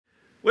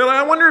Well,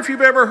 I wonder if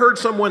you've ever heard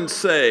someone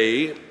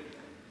say,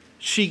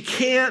 she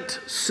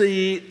can't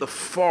see the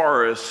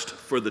forest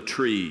for the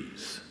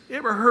trees. You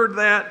ever heard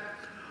that?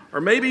 Or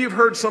maybe you've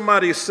heard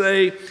somebody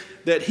say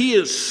that he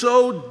is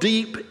so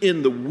deep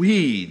in the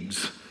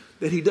weeds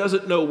that he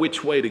doesn't know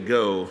which way to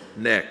go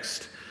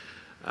next.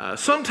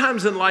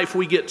 Sometimes in life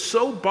we get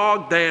so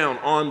bogged down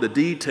on the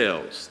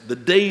details, the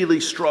daily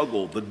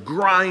struggle, the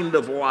grind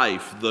of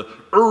life, the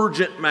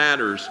urgent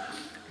matters,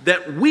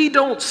 that we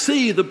don't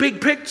see the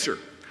big picture.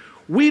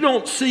 We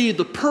don't see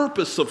the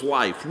purpose of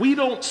life. We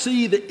don't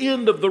see the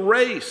end of the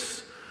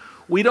race.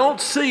 We don't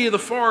see the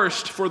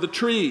forest for the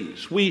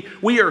trees. We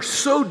are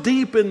so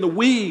deep in the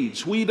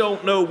weeds, we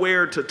don't know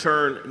where to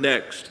turn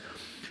next.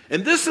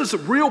 And this is a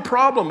real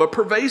problem, a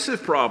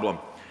pervasive problem.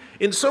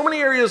 In so many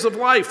areas of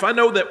life, I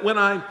know that when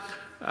I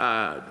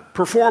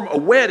perform a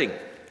wedding,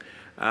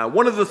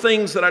 one of the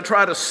things that I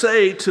try to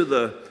say to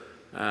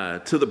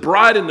the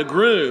bride and the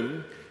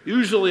groom,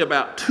 usually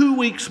about 2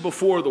 weeks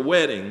before the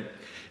wedding,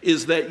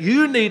 is that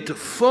you need to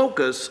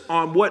focus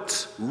on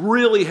what's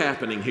really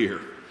happening here.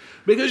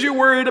 Because you're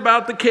worried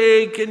about the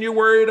cake, and you're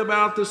worried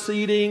about the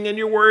seating, and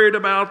you're worried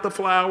about the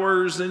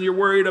flowers, and you're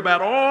worried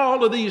about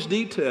all of these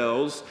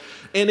details.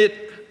 And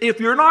if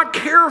you're not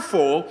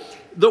careful,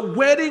 the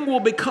wedding will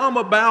become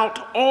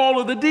about all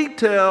of the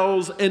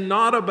details and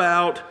not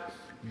about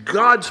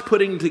God's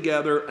putting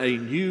together a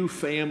new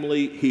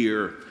family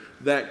here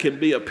that can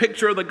be a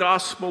picture of the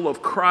gospel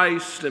of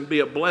Christ and be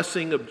a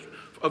blessing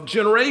of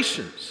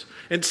generations.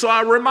 And so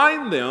I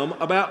remind them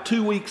about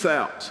 2 weeks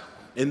out.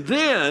 And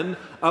then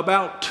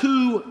about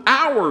 2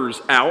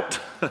 hours out,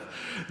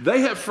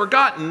 they have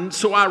forgotten,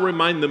 so I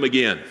remind them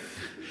again.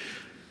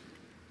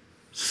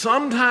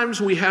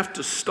 Sometimes we have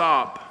to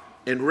stop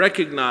and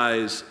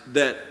recognize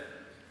that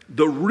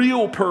the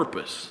real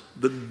purpose,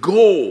 the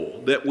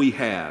goal that we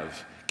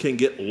have, can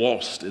get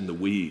lost in the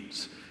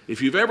weeds.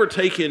 If you've ever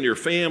taken your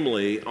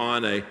family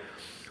on a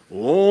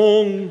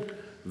long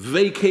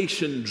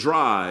vacation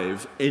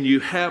drive and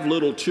you have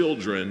little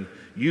children,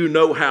 you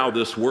know how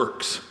this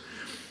works.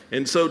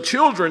 And so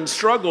children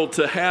struggle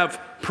to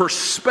have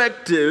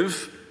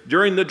perspective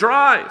during the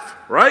drive,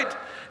 right?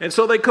 And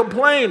so they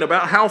complain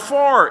about how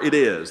far it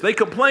is. They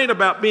complain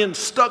about being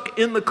stuck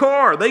in the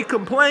car. They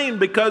complain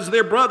because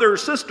their brother or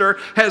sister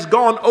has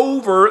gone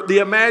over the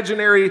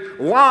imaginary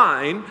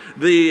line,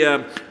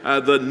 the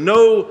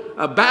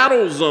no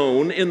battle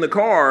zone in the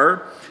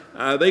car.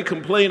 They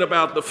complain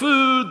about the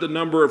food, the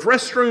number of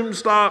restroom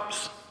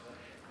stops,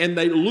 and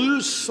they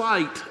lose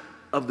sight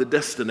of the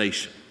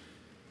destination.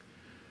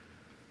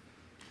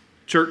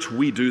 Church,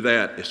 we do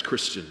that as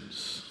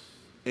Christians,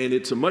 and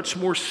it's a much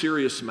more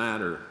serious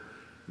matter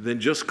than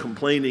just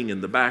complaining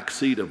in the back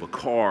seat of a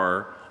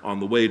car on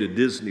the way to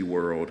Disney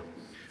World.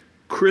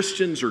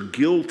 Christians are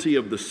guilty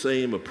of the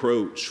same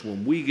approach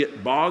when we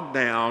get bogged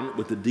down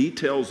with the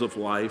details of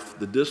life,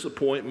 the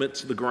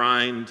disappointments, the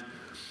grind,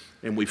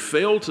 and we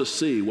fail to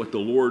see what the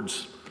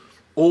Lord's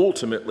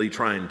ultimately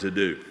trying to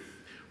do.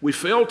 We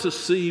fail to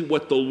see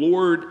what the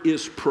Lord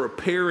is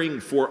preparing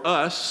for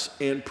us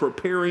and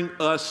preparing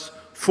us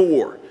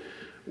for.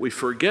 We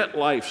forget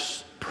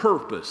life's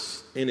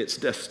purpose and its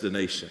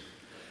destination.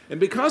 And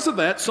because of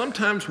that,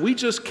 sometimes we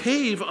just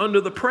cave under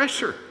the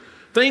pressure.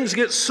 Things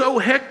get so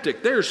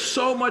hectic. There's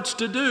so much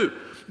to do.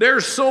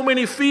 There's so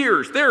many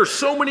fears. There are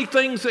so many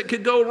things that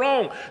could go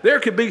wrong. There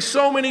could be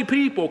so many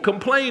people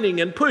complaining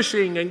and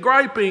pushing and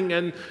griping,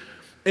 and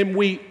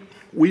we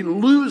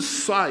lose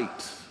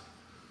sight.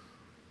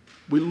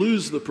 We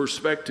lose the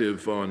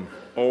perspective on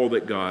all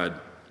that God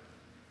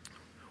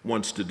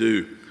wants to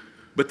do.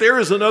 But there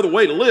is another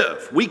way to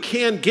live. We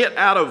can get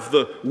out of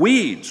the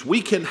weeds.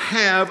 We can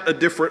have a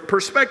different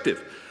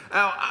perspective.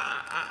 Now,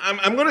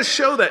 I'm going to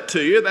show that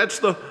to you. That's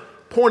the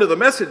point of the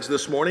message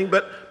this morning.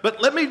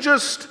 But let me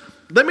just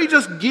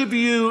give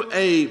you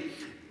a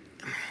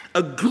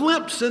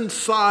glimpse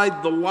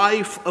inside the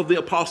life of the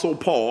Apostle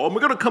Paul. And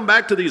we're going to come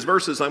back to these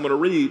verses I'm going to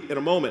read in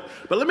a moment.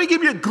 But let me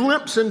give you a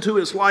glimpse into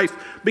his life,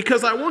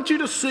 because I want you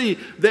to see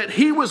that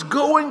he was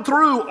going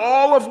through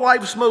all of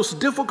life's most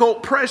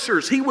difficult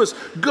pressures. He was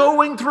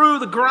going through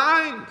the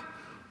grind,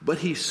 but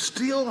he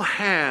still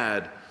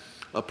had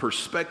a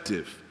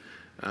perspective.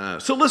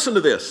 So listen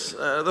to this.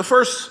 The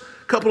first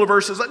couple of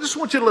verses, I just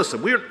want you to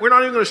listen. We're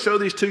not even going to show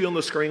these to you on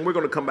the screen. We're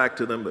going to come back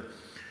to them, but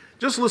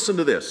just listen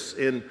to this.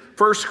 In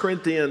 2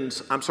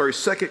 Corinthians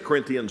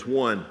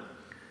 1,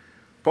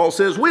 Paul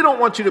says, "We don't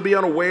want you to be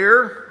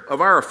unaware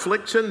of our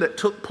affliction that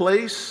took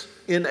place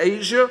in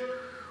Asia.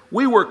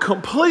 We were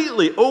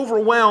completely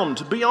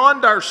overwhelmed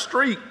beyond our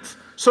strength,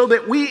 so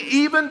that we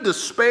even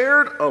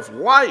despaired of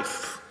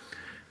life.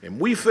 And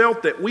we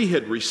felt that we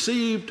had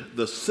received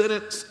the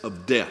sentence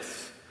of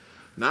death."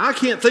 Now, I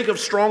can't think of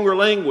stronger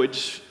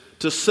language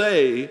to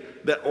say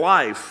that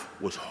life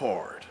was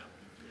hard.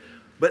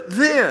 But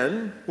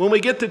then, when we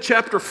get to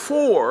chapter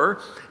 4,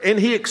 and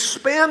he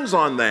expands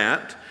on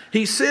that,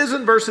 he says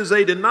in verses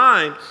 8 and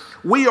 9,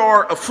 "We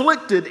are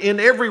afflicted in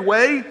every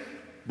way,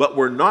 but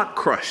we're not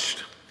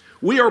crushed.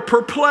 We are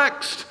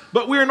perplexed,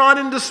 but we are not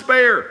in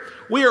despair.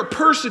 We are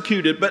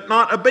persecuted but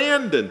not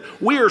abandoned.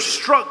 We are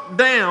struck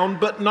down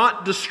but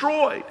not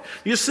destroyed.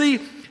 You see,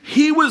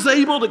 he was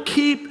able to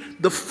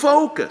keep the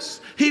focus.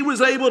 He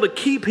was able to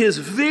keep his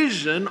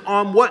vision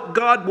on what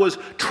God was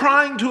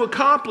trying to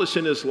accomplish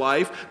in his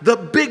life, the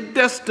big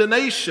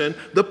destination,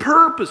 the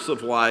purpose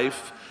of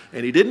life,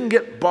 and he didn't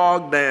get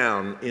bogged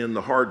down in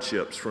the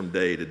hardships from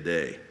day to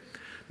day.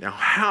 Now,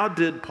 how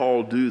did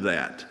Paul do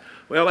that?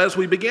 Well, as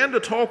we began to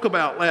talk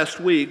about last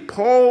week,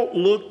 Paul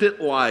looked at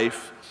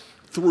life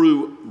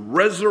through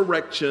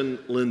resurrection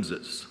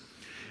lenses.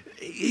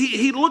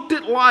 He looked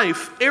at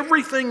life,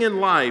 everything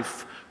in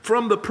life,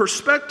 from the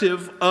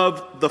perspective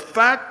of the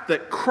fact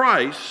that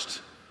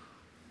Christ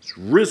is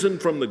risen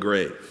from the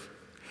grave.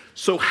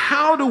 So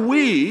how do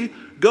we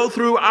go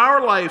through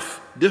our life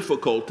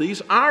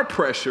difficulties, our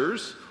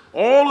pressures,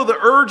 all of the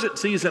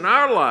urgencies in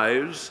our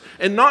lives,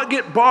 and not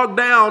get bogged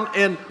down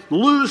and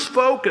lose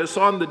focus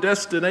on the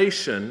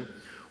destination?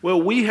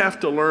 Well, we have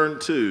to learn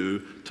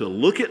to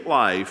look at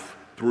life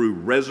through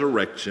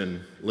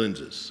resurrection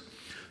lenses.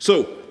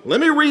 So let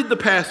me read the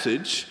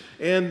passage,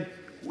 and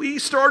we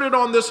started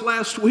on this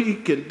last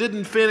week and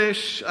didn't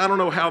finish. I don't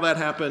know how that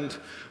happened,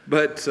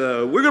 but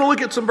we're going to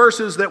look at some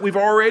verses that we've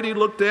already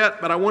looked at,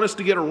 but I want us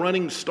to get a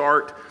running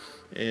start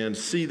and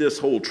see this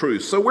whole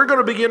truth. So we're going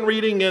to begin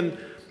reading in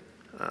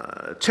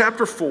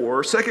chapter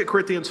 4, 2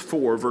 Corinthians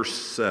 4, verse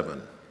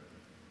 7.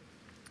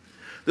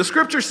 The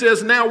scripture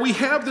says, "Now we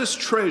have this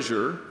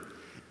treasure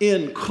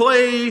in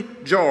clay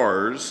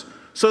jars,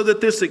 so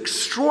that this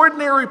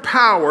extraordinary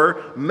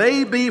power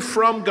may be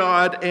from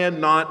God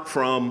and not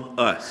from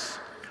us."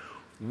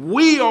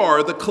 We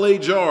are the clay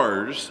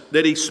jars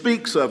that he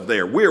speaks of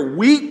there. We're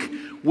weak,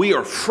 we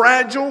are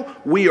fragile,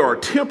 we are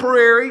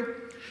temporary.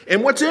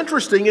 And what's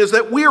interesting is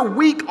that we are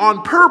weak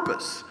on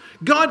purpose.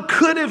 God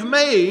could have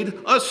made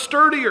us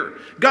sturdier.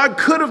 God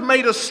could have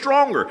made us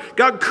stronger.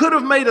 God could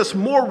have made us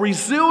more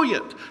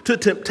resilient to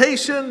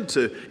temptation,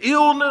 to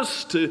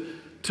illness,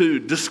 to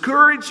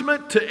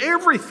discouragement, to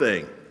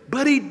everything.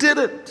 But he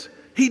didn't.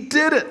 He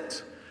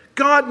didn't.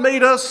 God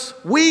made us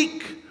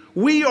weak.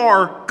 We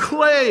are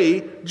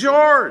clay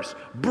jars,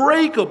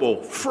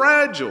 breakable,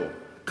 fragile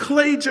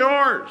clay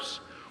jars.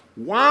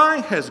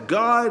 Why has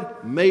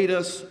God made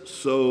us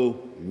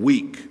so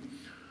weak?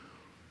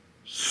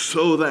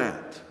 So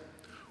that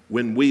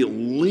when we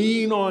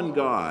lean on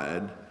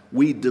God,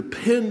 we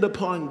depend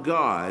upon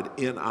God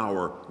in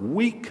our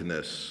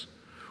weakness,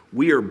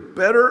 we are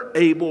better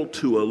able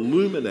to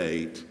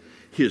illuminate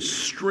his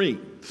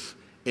strength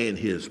and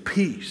his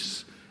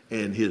peace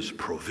and his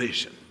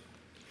provision.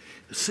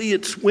 See,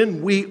 it's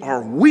when we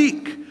are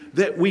weak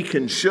that we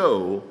can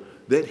show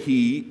that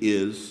he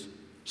is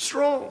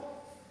strong.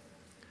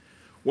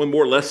 One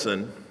more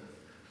lesson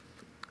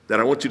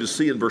that I want you to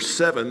see in verse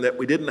 7 that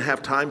we didn't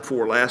have time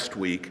for last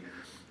week,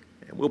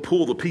 and we'll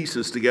pull the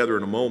pieces together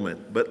in a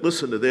moment. But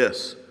listen to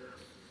this.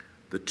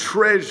 The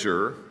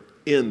treasure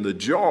in the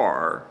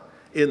jar,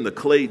 in the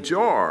clay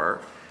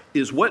jar,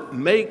 is what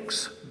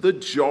makes the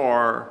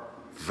jar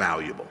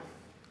valuable.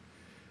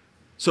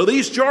 So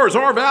these jars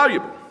are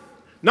valuable.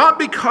 Not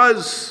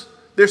because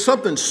there's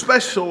something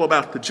special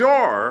about the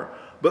jar,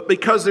 but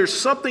because there's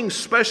something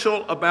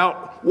special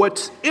about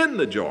what's in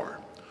the jar.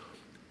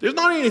 There's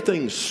not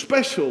anything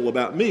special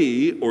about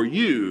me or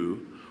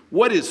you.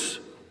 What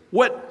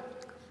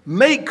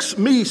makes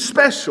me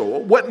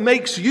special, what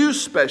makes you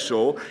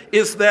special,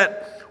 is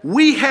that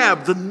we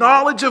have the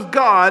knowledge of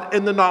God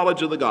and the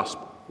knowledge of the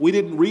gospel. We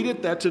didn't read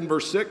it, that's in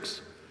verse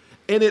 6.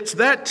 And it's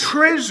that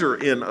treasure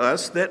in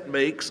us that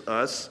makes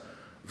us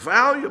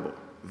valuable.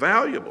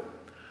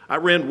 I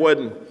read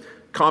one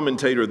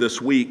commentator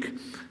this week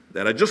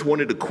that I just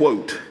wanted to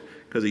quote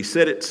because he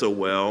said it so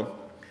well.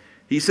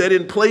 He said,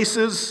 "In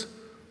places,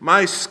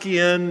 my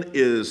skin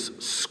is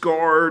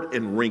scarred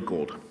and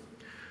wrinkled.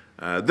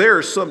 There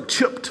are some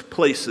chipped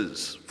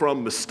places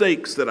from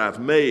mistakes that I've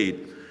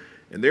made,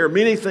 and there are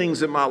many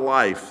things in my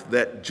life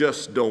that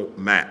just don't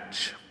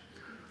match.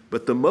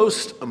 But the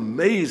most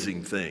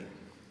amazing thing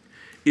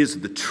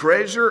is the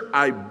treasure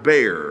I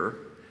bear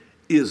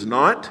is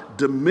not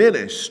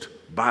diminished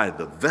by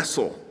the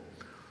vessel.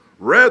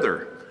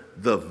 Rather,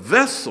 the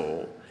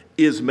vessel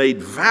is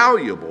made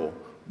valuable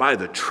by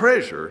the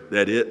treasure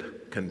that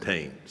it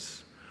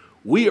contains."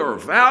 We are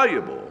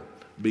valuable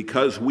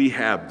because we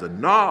have the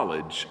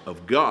knowledge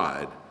of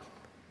God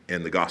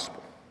and the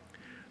gospel.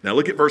 Now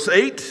look at verse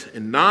 8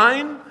 and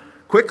 9.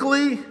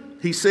 Quickly,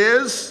 he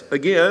says,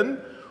 again,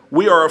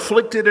 we are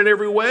afflicted in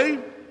every way,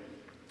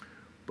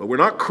 but we're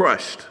not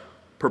crushed.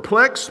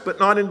 Perplexed, but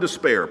not in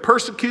despair.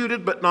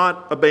 Persecuted, but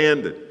not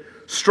abandoned.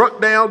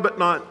 Struck down, but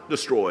not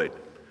destroyed.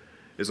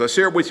 As I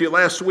shared with you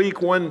last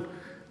week, one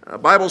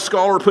Bible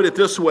scholar put it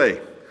this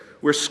way: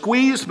 we're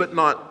squeezed, but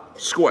not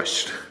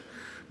squished.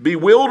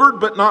 Bewildered,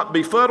 but not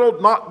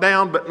befuddled. Knocked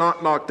down, but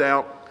not knocked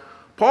out.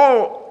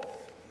 Paul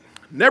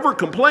never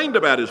complained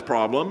about his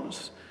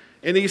problems.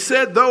 And he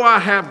said, though I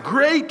have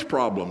great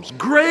problems,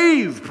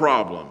 grave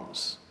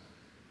problems,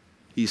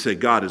 he said,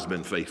 God has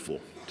been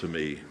faithful to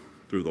me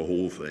through the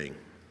whole thing.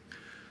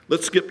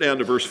 Let's skip down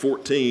to verse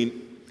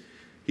 14.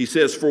 He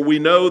says, "For we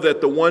know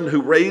that the one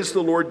who raised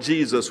the Lord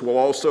Jesus will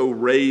also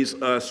raise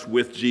us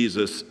with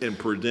Jesus and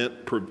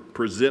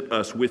present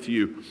us with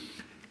you."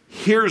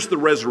 Here's the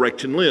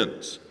resurrection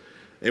lens.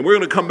 And we're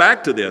going to come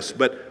back to this,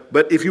 but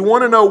if you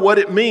want to know what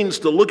it means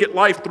to look at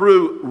life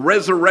through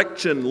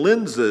resurrection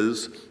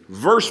lenses,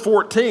 verse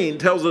 14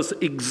 tells us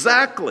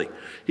exactly.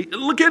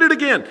 Look at it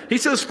again. He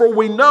says, "For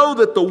we know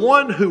that the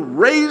one who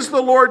raised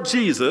the Lord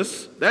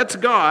Jesus," that's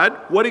God.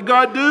 What did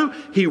God do?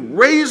 He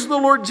raised the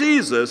Lord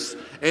Jesus,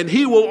 and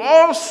he will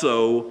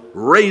also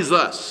raise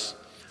us.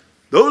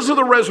 Those are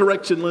the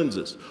resurrection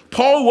lenses.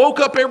 Paul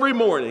woke up every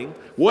morning,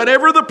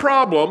 whatever the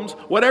problems,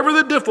 whatever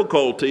the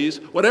difficulties,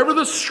 whatever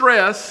the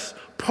stress,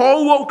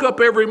 Paul woke up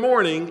every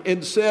morning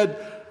and said,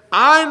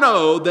 "I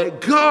know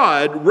that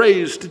God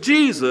raised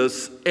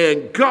Jesus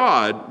and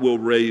God will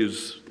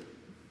raise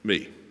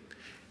me."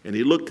 And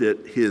he looked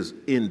at his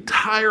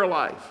entire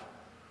life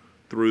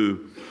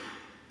through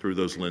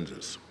those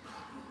lenses.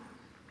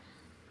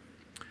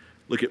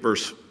 Look at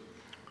verse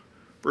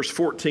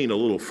 14 a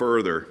little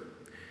further.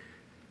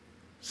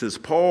 It says,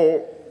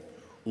 Paul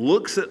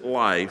looks at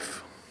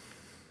life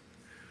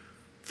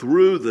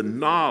through the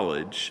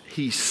knowledge.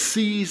 He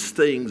sees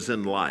things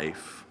in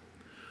life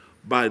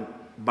by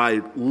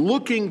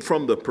looking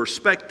from the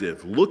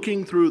perspective,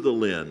 looking through the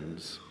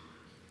lens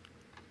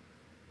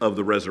of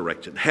the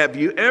resurrection. Have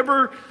you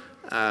ever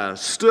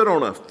stood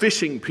on a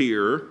fishing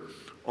pier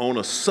on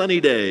a sunny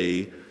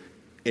day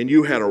and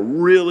you had a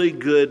really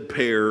good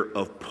pair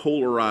of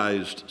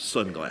polarized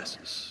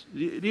sunglasses? Do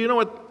you know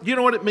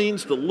what it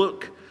means to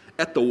look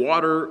at the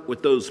water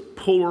with those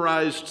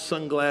polarized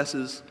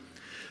sunglasses?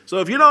 So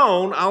if you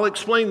don't, I'll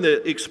explain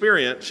the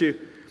experience.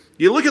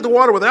 You look at the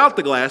water without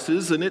the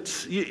glasses, and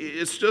it's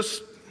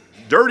just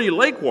dirty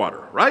lake water,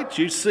 right?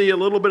 You see a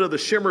little bit of the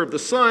shimmer of the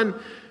sun,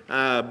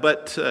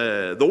 but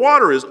the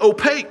water is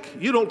opaque.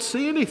 You don't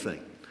see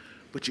anything.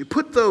 But you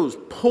put those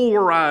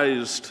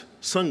polarized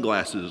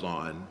sunglasses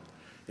on,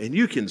 and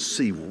you can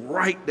see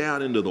right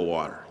down into the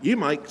water. You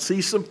might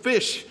see some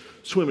fish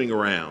swimming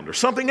around or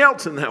something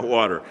else in that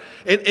water.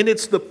 And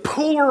it's the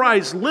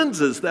polarized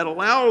lenses that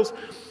allows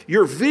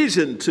your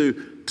vision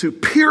to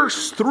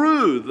pierce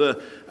through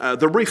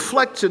the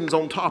reflections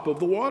on top of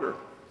the water.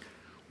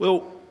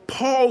 Well,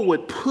 Paul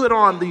would put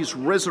on these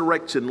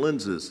resurrection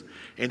lenses,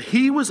 and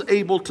he was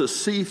able to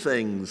see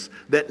things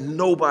that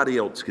nobody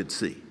else could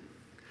see.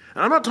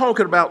 And I'm not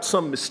talking about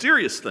some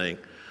mysterious thing.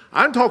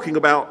 I'm talking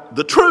about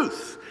the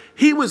truth.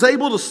 He was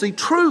able to see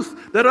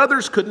truth that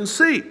others couldn't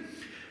see.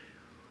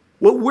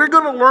 What we're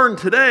going to learn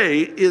today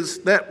is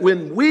that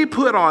when we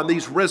put on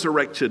these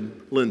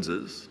resurrection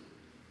lenses,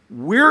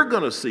 we're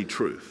going to see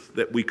truth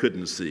that we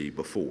couldn't see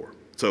before.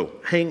 So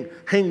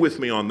hang with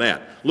me on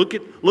that.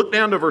 Look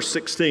down to verse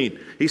 16.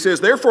 He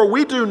says, "Therefore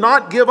we do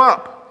not give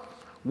up.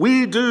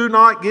 We do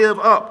not give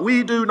up.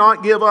 We do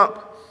not give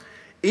up.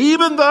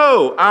 Even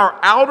though our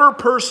outer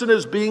person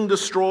is being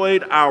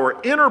destroyed, our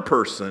inner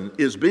person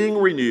is being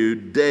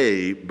renewed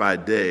day by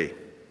day."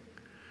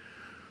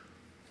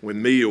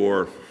 When me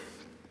or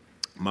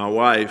my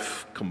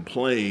wife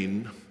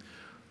complain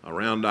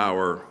around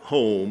our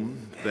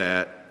home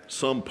that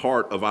some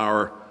part of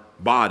our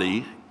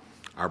bodies,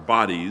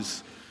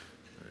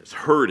 is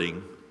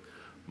hurting,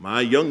 my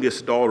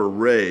youngest daughter,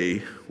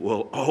 Ray,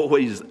 will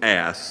always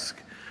ask,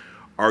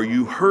 "Are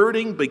you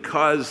hurting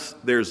because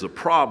there's a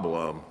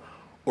problem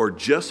or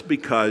just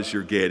because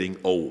you're getting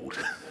old?"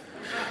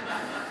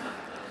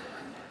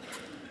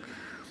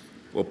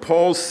 Well,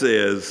 Paul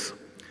says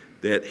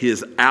that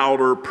his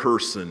outer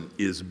person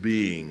is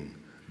being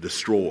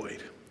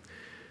destroyed.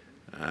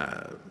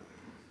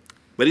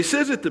 But he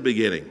says at the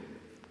beginning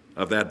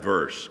of that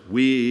verse,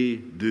 "We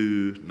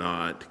do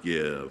not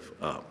give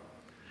up."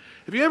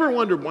 Have you ever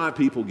wondered why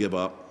people give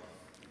up?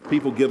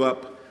 People give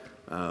up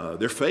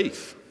their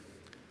faith.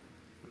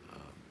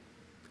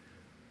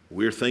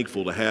 We're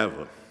thankful to have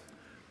a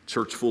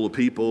church full of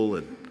people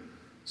and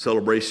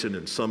celebration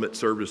and summit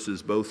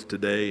services both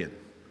today.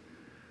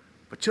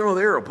 But you know,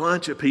 there are a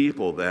bunch of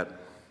people that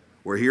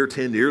were here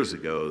 10 years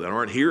ago that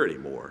aren't here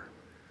anymore.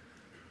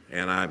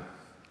 And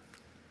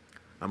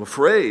I'm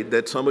afraid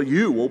that some of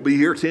you won't be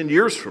here 10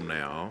 years from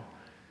now.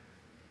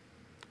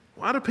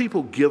 Why do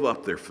people give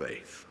up their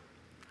faith?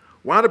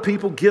 Why do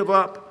people give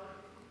up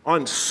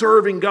on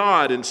serving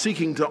God and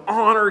seeking to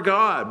honor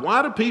God?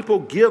 Why do people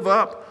give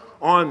up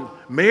on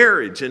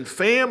marriage and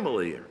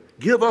family?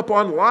 Give up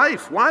on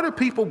life? Why do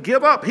people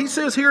give up? He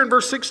says here in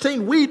verse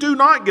 16, "We do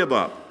not give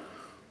up."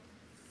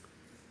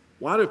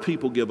 Why do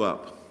people give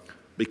up?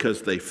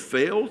 Because they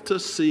fail to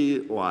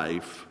see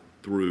life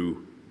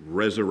through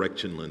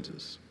resurrection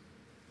lenses.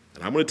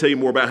 And I'm going to tell you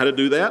more about how to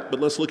do that, but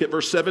let's look at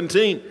verse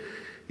 17.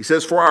 He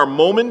says, "For our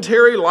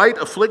momentary light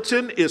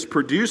affliction is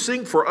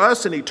producing for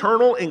us an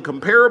eternal,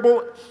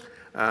 incomparable,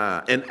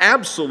 and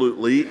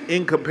absolutely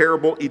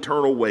incomparable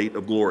eternal weight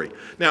of glory."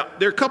 Now,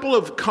 there are a couple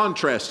of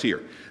contrasts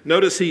here.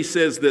 Notice he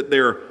says that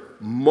they're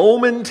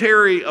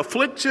momentary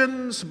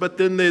afflictions, but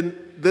then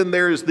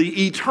there's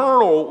the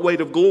eternal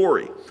weight of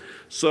glory.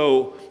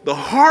 So the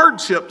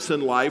hardships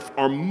in life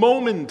are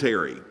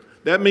momentary.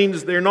 That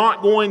means they're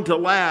not going to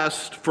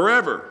last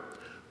forever.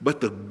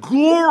 But the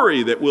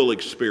glory that we'll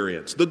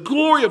experience, the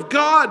glory of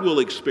God we'll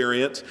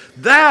experience,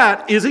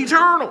 that is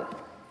eternal.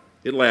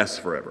 It lasts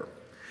forever.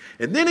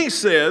 And then he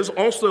says,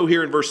 also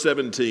here in verse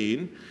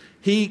 17,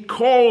 he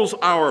calls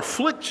our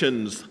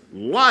afflictions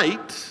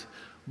light,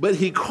 but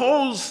he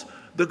calls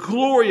the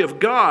glory of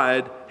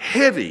God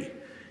heavy.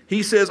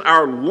 He says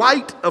our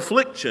light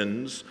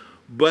afflictions,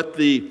 but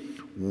the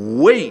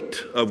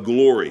weight of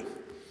glory.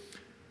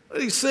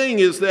 What he's saying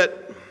is that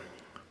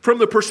from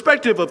the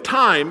perspective of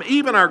time,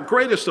 even our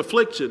greatest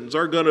afflictions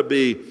are going to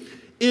be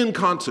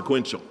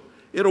inconsequential.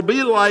 It'll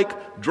be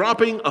like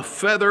dropping a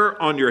feather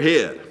on your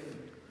head.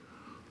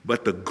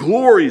 But the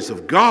glories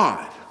of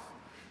God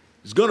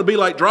is going to be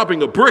like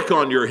dropping a brick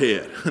on your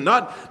head.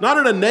 Not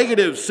in a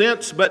negative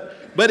sense, but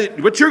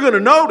you're going to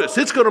notice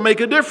it's going to make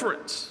a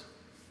difference.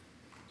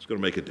 It's going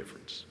to make a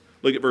difference.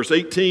 Look at verse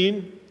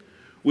 18.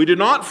 We do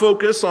not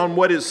focus on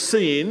what is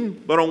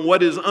seen, but on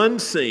what is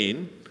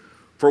unseen.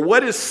 For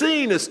what is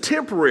seen is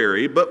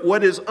temporary, but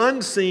what is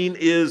unseen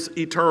is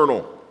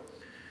eternal.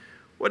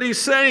 What he's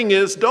saying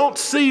is, don't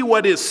see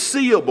what is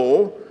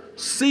seeable,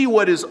 see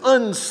what is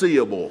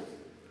unseeable.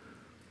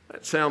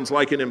 That sounds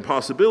like an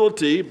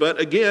impossibility, but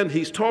again,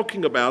 he's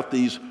talking about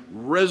these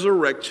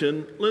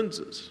resurrection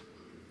lenses.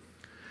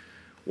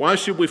 Why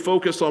should we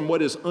focus on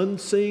what is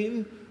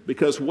unseen?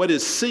 Because what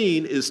is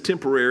seen is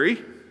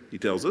temporary, he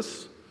tells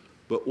us,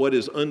 but what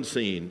is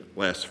unseen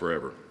lasts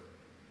forever.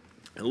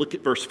 And look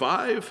at verse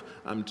 1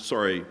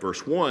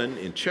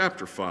 in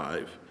chapter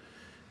 5.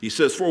 He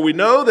says, for we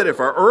know that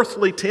if our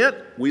earthly tent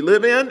we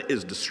live in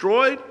is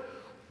destroyed,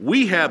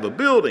 we have a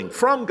building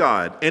from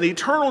God, an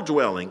eternal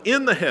dwelling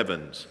in the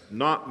heavens,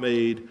 not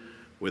made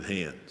with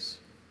hands.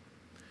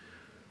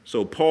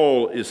 So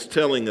Paul is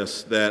telling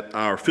us that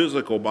our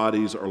physical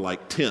bodies are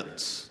like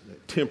tents. They're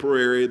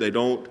temporary. They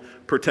don't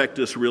protect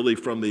us really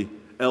from the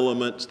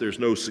elements. There's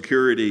no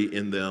security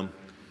in them.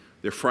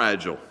 They're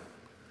fragile.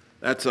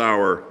 That's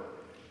our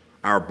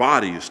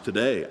bodies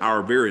today,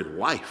 our very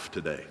life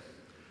today.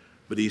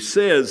 But he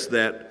says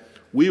that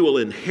we will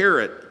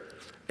inherit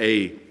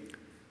a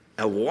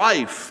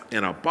life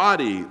and a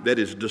body that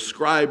is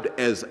described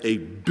as a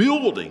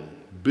building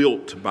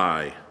built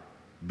by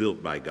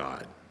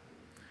God.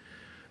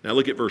 Now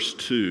look at verse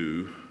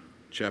 2,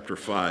 chapter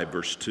 5,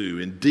 verse 2.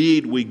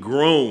 Indeed, we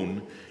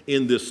groan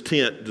in this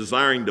tent,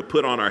 desiring to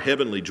put on our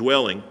heavenly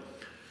dwelling.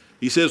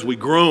 He says we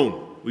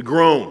groan.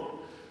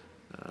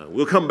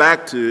 We'll come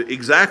back to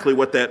exactly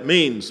what that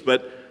means,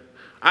 but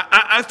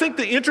I think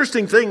the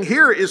interesting thing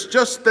here is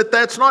just that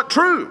that's not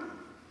true.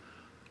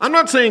 I'm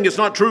not saying it's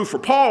not true for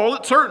Paul.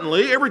 It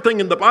certainly,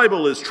 everything in the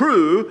Bible is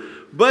true,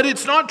 but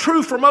it's not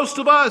true for most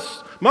of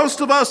us.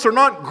 Most of us are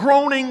not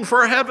groaning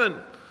for heaven.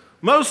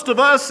 Most of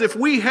us, if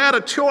we had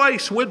a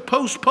choice, would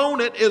postpone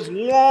it as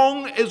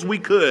long as we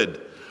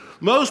could.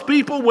 Most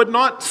people would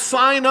not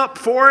sign up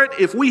for it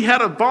if we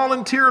had a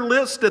volunteer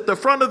list at the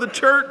front of the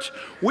church.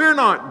 We're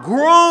not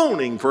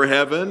groaning for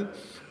heaven.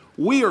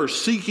 We are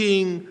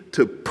seeking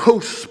to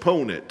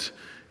postpone it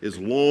as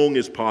long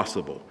as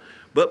possible.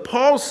 But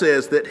Paul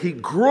says that he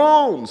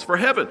groans for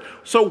heaven.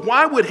 So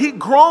why would he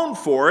groan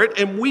for it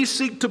and we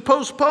seek to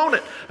postpone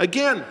it?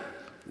 Again,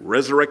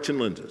 resurrection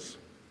lenses.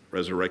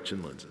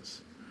 Resurrection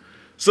lenses.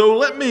 So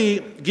let me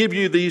give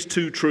you these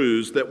two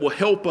truths that will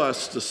help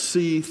us to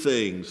see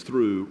things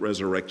through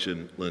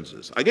resurrection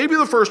lenses. I gave you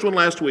the first one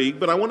last week,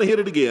 but I want to hit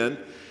it again,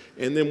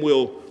 and then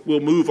we'll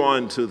move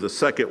on to the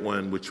second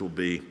one, which will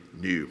be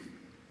new.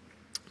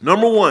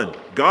 Number one,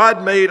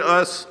 God made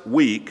us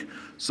weak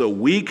so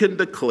we can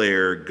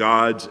declare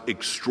God's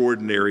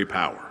extraordinary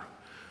power.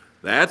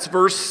 That's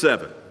verse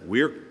 7.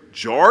 We're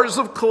jars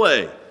of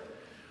clay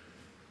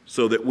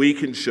so that we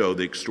can show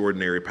the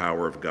extraordinary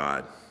power of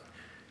God.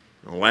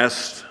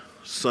 Last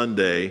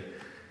Sunday,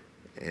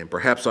 and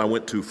perhaps I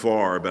went too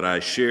far, but I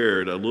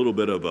shared a little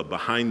bit of a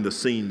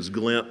behind-the-scenes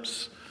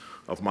glimpse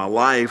of my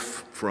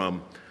life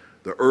from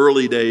the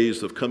early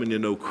days of coming to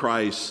know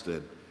Christ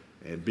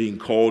and being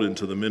called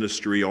into the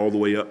ministry all the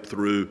way up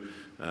through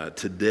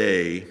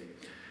today.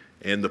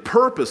 And the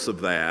purpose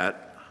of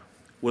that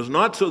was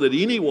not so that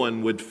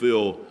anyone would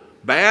feel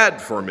bad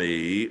for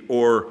me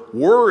or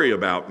worry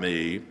about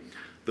me.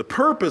 The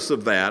purpose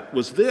of that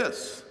was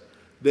this: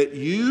 that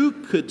you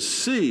could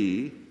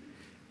see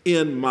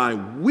in my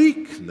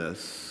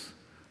weakness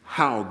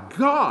how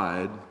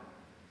God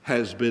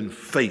has been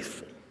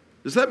faithful.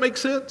 Does that make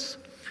sense?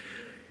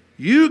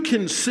 You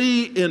can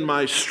see in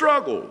my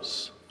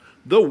struggles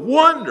the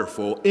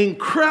wonderful,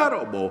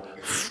 incredible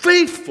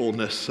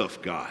faithfulness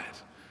of God.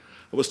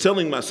 I was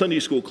telling my Sunday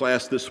school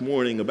class this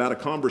morning about a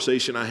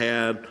conversation I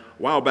had a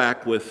while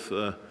back with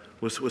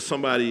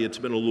somebody. It's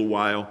been a little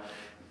while.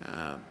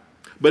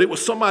 But it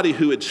was somebody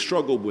who had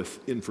struggled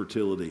with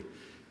infertility.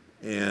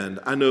 And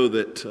I know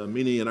that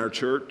many in our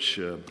church,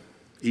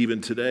 even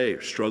today,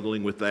 are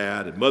struggling with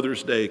that. And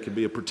Mother's Day can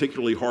be a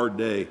particularly hard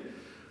day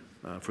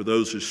for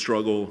those who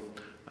struggle.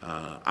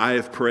 I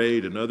have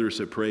prayed, and others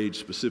have prayed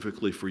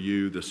specifically for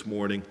you this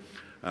morning.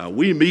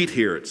 We meet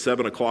here at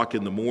 7 o'clock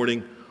in the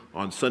morning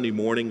on Sunday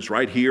mornings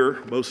right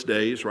here, most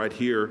days right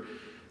here.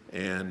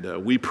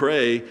 And we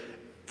pray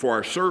for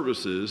our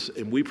services,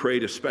 and we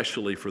prayed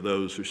especially for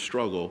those who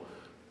struggle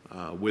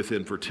with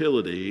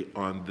infertility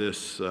on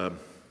this,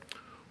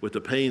 with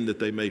the pain that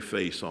they may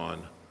face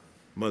on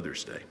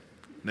Mother's Day.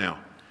 Now,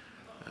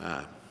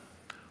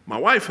 my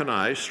wife and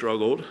I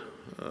struggled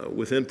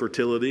with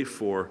infertility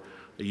for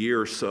a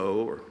year or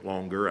so, or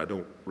longer, I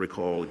don't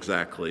recall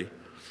exactly.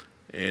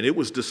 And it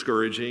was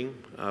discouraging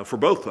for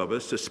both of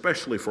us,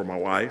 especially for my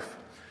wife.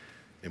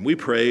 And we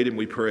prayed,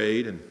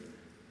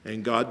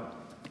 and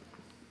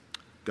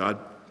God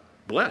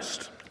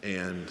blessed.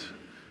 And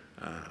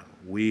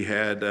we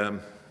had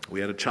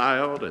a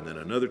child, and then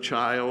another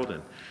child,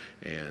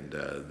 and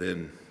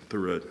then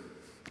through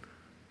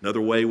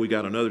another way we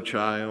got another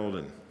child,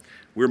 and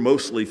we're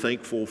mostly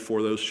thankful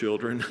for those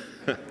children.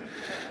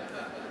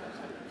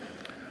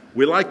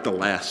 We like the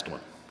last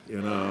one,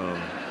 you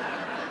know.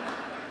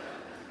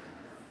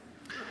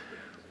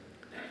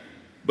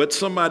 But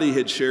somebody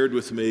had shared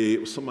with me, it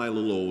was somebody a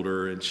little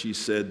older, and she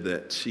said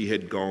that she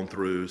had gone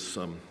through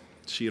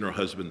she and her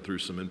husband through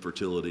some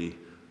infertility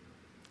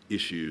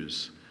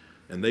issues.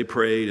 And they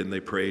prayed and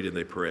they prayed and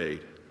they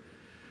prayed.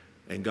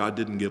 And God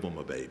didn't give them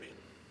a baby.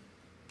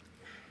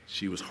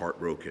 She was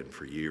heartbroken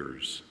for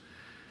years.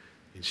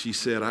 And she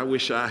said, I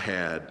wish I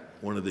had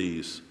one of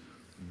these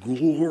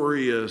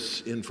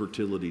glorious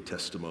infertility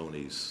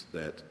testimonies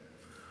that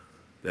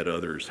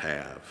others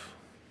have.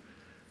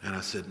 And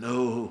I said,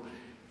 no,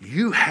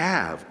 you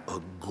have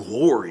a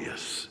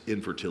glorious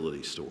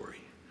infertility story.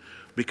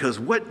 Because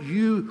what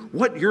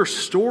your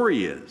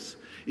story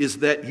is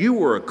that you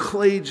were a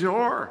clay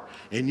jar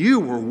and you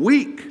were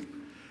weak.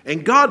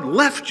 And God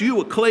left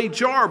you a clay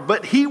jar,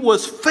 but He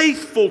was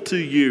faithful to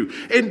you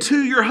and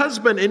to your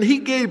husband, and He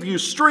gave you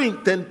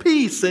strength and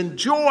peace and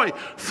joy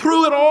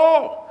through it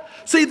all.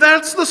 See,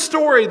 that's the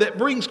story that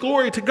brings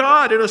glory to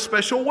God in a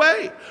special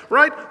way,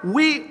 right?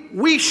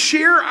 We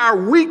share our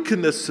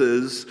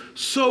weaknesses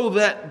so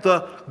that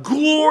the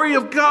glory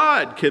of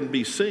God can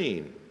be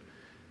seen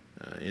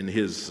in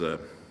His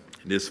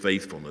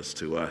faithfulness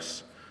to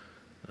us.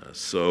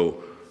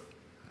 So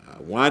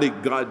why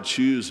did God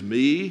choose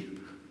me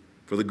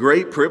for the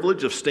great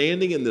privilege of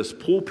standing in this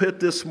pulpit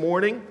this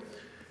morning?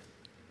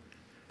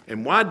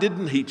 And why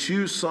didn't He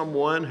choose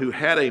someone who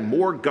had a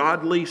more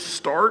godly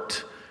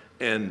start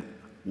and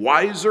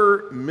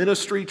wiser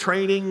ministry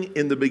training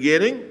in the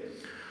beginning?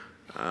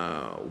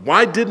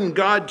 Why didn't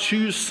God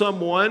choose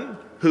someone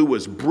who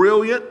was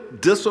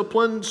brilliant,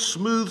 disciplined,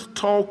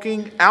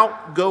 smooth-talking,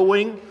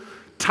 outgoing,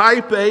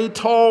 type A,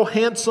 tall,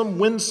 handsome,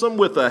 winsome,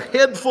 with a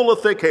head full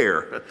of thick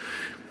hair?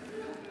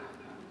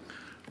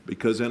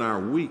 Because in our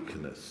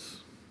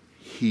weakness,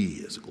 He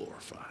is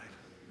glorified.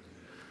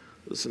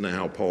 Listen to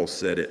how Paul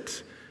said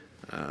it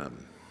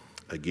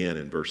again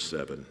in verse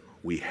 7.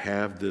 We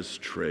have this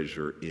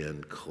treasure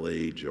in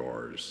clay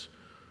jars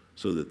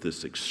so that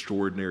this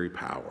extraordinary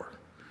power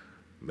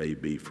may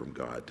be from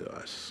God to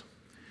us.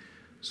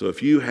 So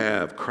if you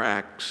have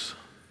cracks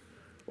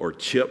or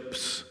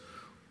chips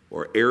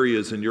or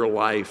areas in your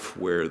life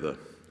where the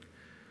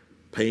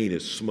paint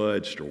is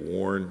smudged or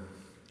worn,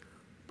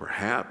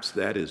 perhaps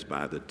that is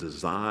by the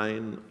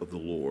design of the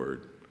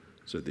Lord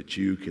so that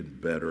you can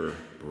better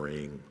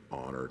bring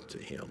honor to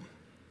Him.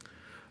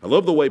 I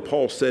love the way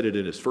Paul said it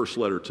in his first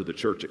letter to the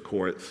church at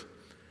Corinth.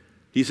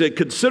 He said,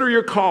 consider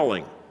your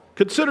calling.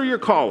 Consider your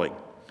calling.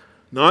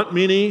 Not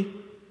many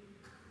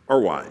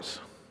are wise.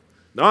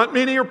 Not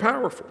many are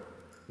powerful.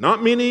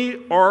 Not many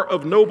are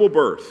of noble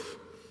birth.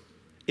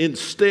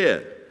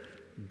 Instead,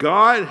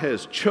 God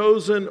has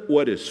chosen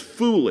what is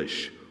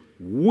foolish,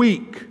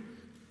 weak,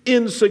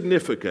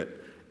 insignificant,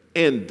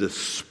 and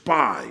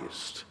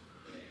despised,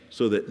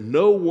 so that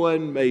no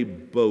one may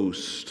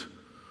boast,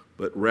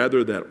 but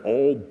rather that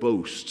all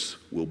boasts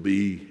will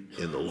be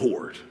in the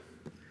Lord.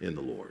 In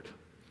the Lord.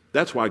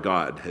 That's why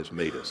God has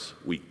made us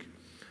weak.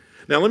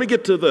 Now let me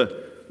get to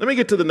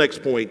the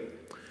next point.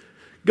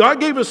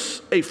 God gave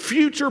us a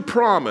future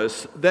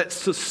promise that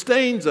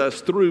sustains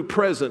us through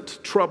present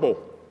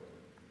trouble.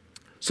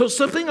 So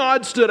something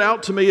odd stood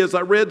out to me as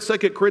I read 2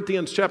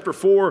 Corinthians chapter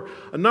 4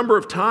 a number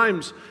of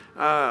times.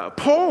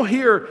 Paul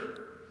here,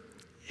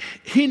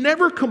 he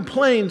never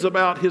complains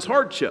about his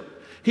hardship.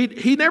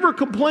 He never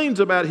complains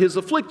about his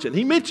affliction.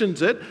 He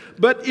mentions it,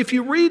 but if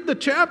you read the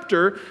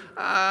chapter,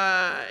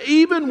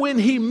 even when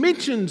he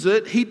mentions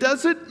it, he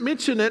doesn't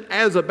mention it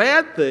as a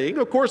bad thing.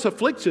 Of course,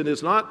 affliction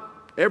is not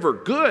ever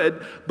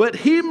good, but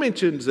he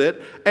mentions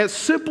it as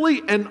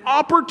simply an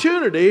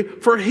opportunity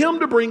for him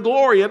to bring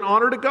glory and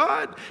honor to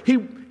God.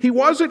 He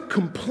wasn't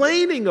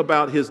complaining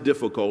about his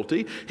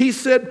difficulty. He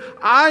said,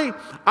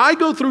 I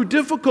go through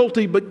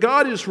difficulty, but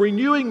God is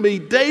renewing me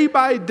day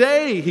by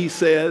day, he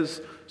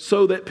says,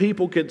 so that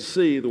people can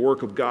see the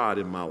work of God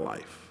in my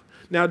life.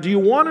 Now, do you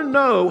want to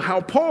know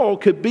how Paul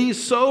could be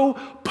so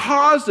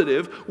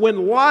positive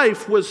when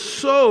life was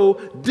so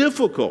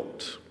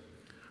difficult?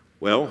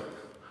 Well,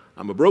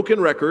 I'm a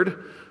broken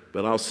record,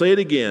 but I'll say it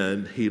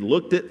again. He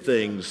looked at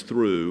things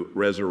through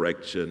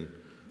resurrection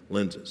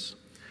lenses.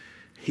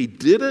 He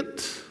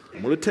didn't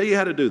I'm going to tell you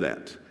how to do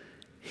that.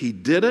 He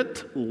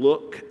didn't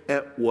look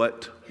at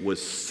what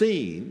was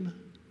seen.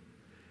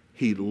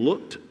 He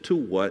looked to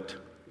what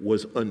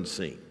was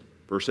unseen.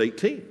 Verse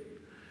 18.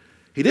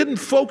 He didn't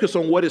focus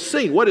on what is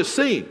seen. What is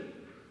seen?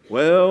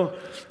 Well,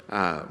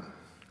 I've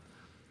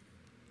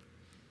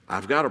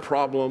got a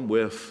problem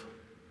with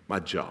my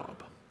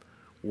job.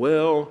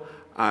 Well,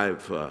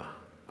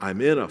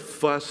 I'm in a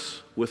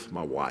fuss with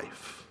my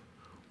wife.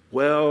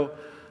 Well,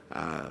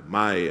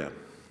 my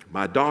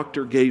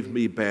doctor gave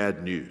me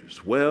bad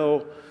news.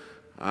 Well,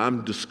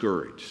 I'm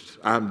discouraged.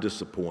 I'm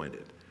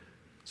disappointed.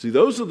 See,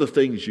 those are the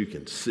things you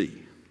can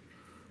see.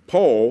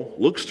 Paul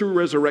looks through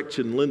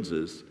resurrection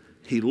lenses.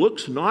 He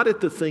looks not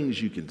at the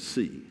things you can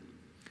see.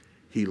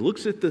 He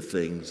looks at the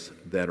things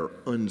that are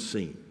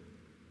unseen.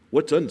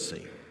 What's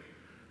unseen?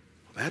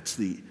 That's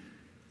the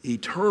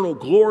eternal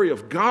glory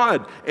of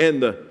God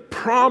and the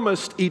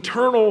promised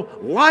eternal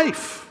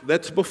life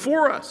that's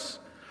before us.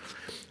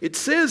 It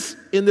says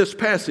in this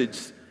passage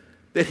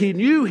that he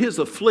knew his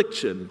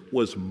affliction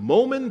was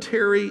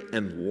momentary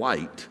and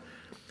light,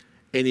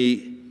 and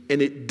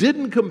it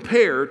didn't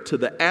compare to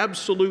the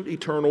absolute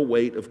eternal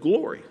weight of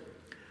glory.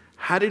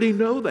 How did he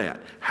know that?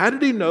 How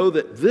did he know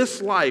that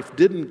this life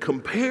didn't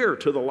compare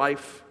to the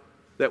life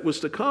that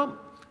was to come?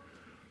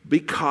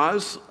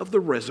 Because of the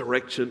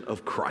resurrection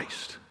of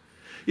Christ.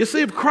 You see,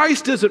 if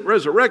Christ isn't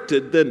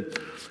resurrected, then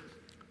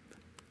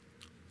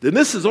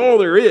this is all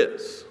there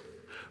is.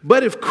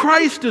 But if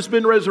Christ has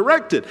been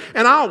resurrected,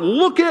 and I'll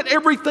look at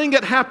everything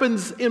that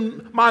happens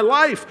in my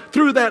life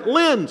through that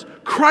lens,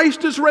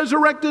 Christ is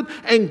resurrected,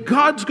 and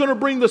God's going to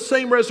bring the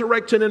same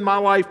resurrection in my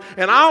life,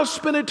 and I'll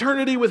spend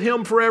eternity with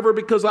Him forever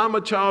because I'm a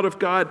child of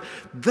God.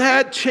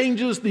 That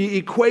changes the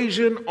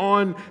equation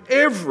on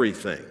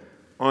everything,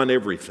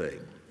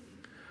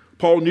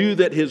 Paul knew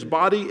that his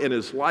body and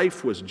his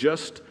life was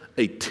just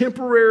a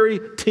temporary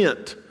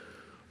tent,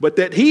 but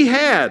that he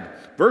had,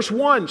 verse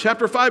 1,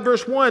 chapter 5,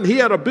 verse 1, he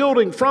had a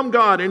building from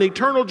God, an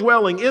eternal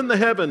dwelling in the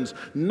heavens,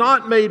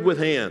 not made with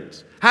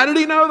hands. How did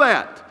he know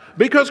that?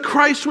 Because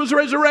Christ was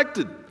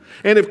resurrected.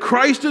 And if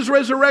Christ is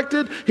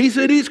resurrected, he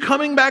said he's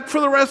coming back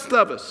for the rest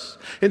of us.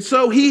 And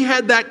so he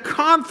had that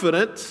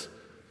confidence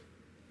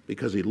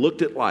because he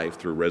looked at life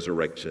through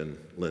resurrection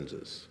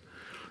lenses.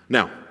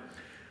 Now,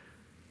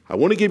 I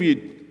want to give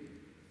you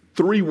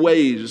three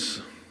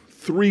ways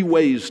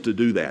to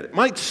do that. It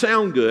might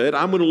sound good.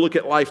 I'm going to look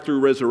at life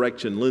through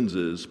resurrection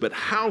lenses, but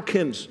how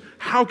can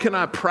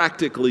I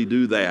practically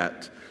do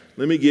that?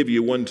 Let me give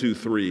you 1, 2,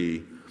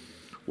 3,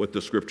 what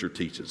the Scripture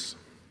teaches.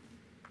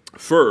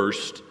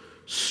 First,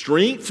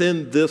 strength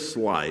in this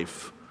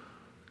life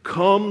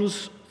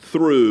comes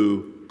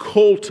through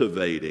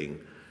cultivating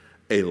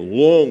a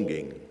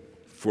longing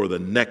for the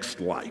next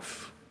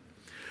life.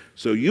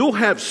 So you'll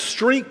have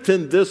strength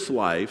in this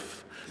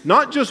life,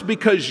 not just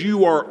because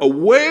you are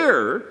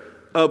aware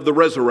of the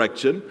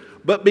resurrection,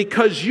 but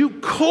because you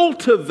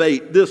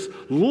cultivate this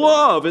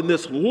love and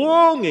this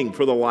longing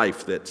for the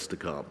life that's to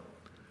come.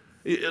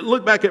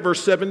 Look back at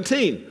verse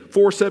 17,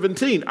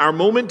 4:17. Our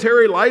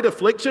momentary light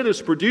affliction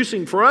is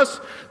producing for us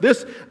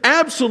this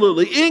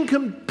absolutely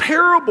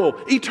incomparable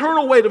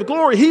eternal weight of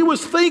glory. He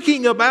was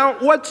thinking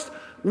about what's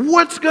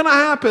going to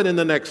happen in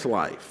the next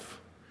life.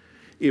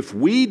 If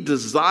we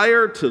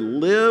desire to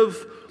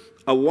live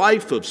a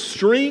life of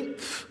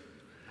strength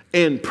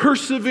and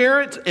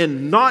perseverance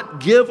and not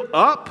give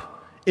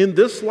up in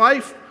this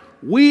life,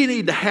 we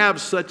need to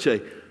have such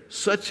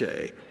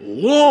a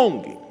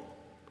longing,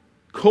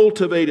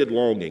 cultivated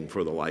longing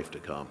for the life to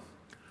come.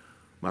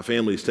 My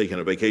family's taking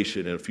a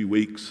vacation in a few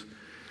weeks,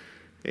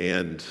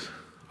 and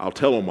I'll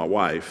tell on my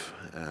wife,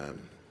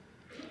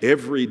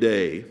 every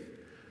day,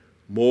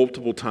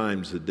 multiple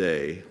times a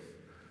day,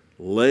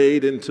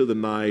 late into the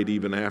night,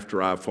 even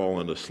after I've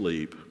fallen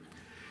asleep,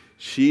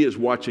 she is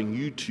watching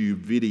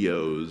YouTube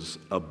videos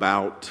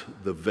about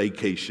the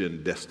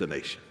vacation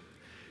destination.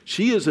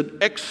 She is an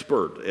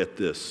expert at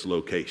this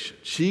location.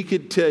 She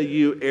could tell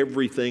you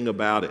everything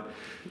about it.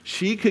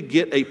 She could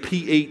get a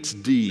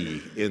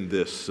PhD in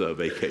this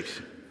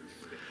vacation.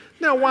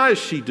 Now, why is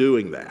she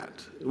doing that?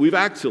 We've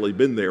actually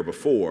been there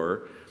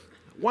before.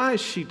 Why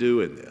is she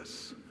doing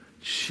this?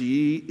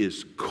 She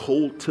is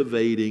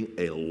cultivating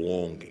a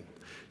longing.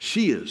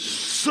 She is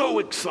so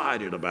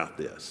excited about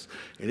this.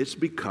 And it's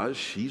because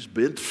she's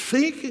been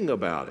thinking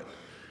about it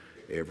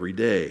every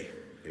day.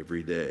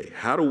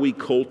 How do we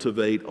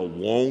cultivate a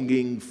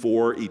longing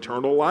for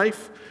eternal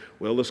life?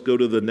 Well, let's go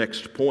to the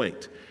next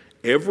point.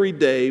 Every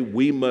day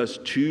we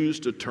must choose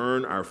to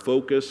turn our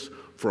focus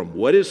from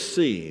what is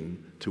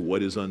seen to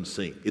what is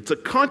unseen. It's a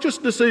conscious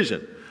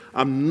decision.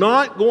 I'm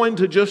not going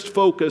to just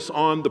focus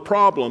on the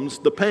problems,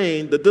 the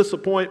pain, the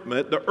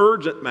disappointment, the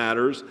urgent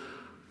matters.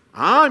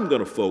 I'm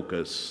going to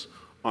focus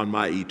on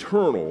my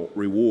eternal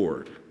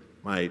reward.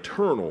 My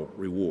eternal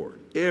reward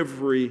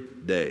every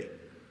day.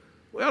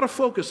 We ought to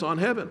focus on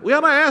heaven. We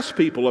ought to ask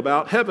people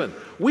about heaven.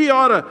 We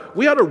ought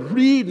to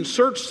read and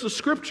search the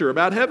Scripture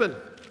about heaven.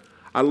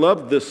 I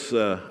love this.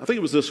 I think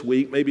it was this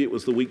week. Maybe it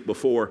was the week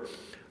before.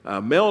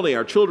 Melanie,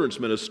 our children's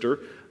minister,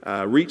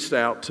 reached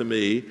out to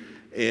me,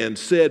 and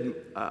said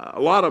a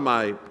lot of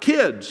my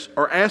kids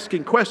are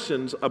asking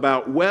questions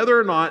about whether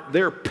or not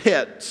their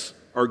pets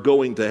are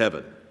going to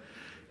heaven.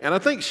 And I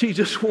think she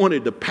just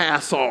wanted to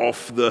pass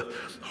off the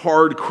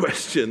hard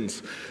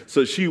questions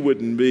so she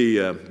wouldn't be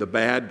the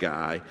bad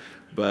guy.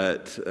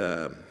 But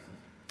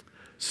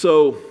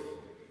so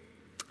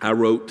I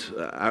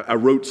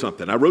wrote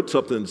something. I wrote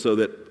something so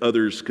that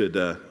others could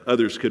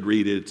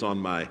read it. It's on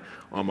my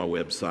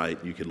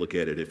website. You can look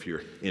at it if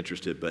you're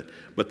interested.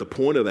 But the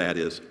point of that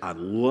is, I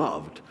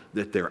loved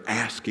that they're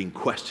asking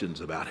questions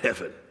about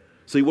heaven.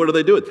 See, what are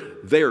they doing?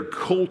 They're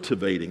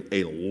cultivating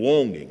a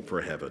longing for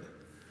heaven.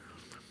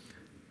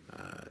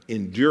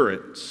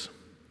 Endurance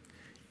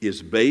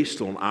is based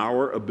on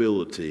our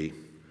ability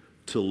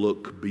to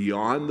look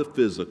beyond the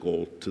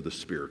physical to the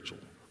spiritual,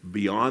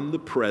 beyond the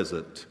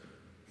present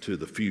to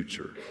the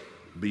future,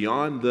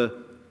 beyond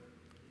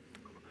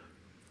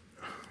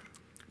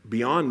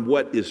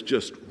what is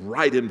just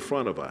right in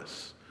front of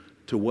us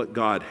to what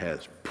God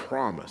has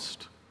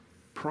promised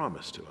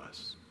to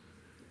us.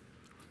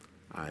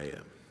 I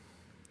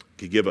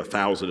could give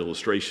 1,000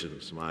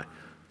 illustrations.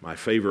 My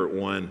favorite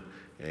one,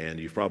 and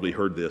you've probably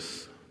heard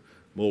this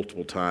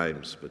multiple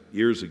times, but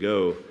years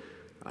ago,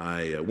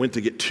 I went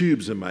to get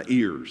tubes in my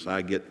ears.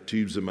 I get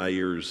tubes in my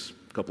ears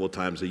a couple of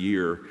times a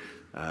year,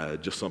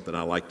 just something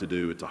I like to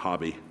do. It's a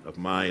hobby of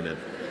mine. And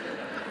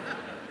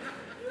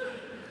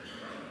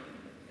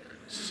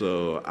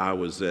so I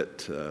was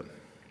at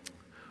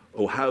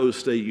Ohio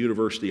State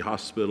University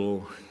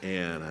Hospital,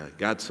 and I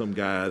got some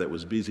guy that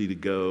was busy to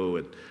go,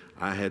 and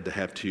I had to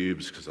have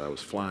tubes because I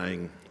was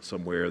flying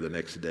somewhere the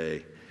next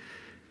day.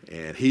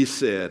 And he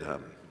said,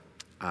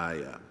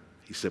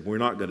 he said, we're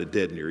not going to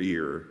deaden your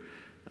ear.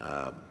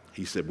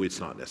 He said, well, it's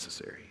not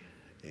necessary.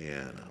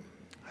 And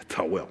I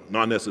thought, well,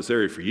 not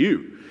necessary for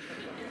you.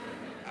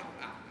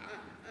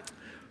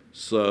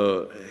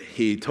 So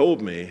he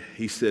told me,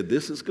 he said,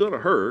 this is going to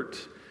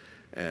hurt,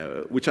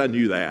 which I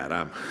knew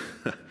that.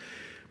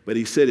 But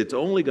he said, it's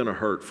only going to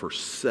hurt for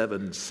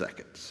 7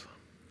 seconds.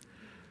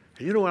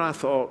 And you know what I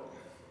thought?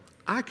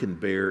 I can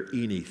bear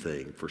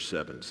anything for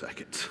 7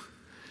 seconds.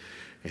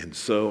 And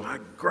so I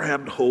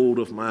grabbed hold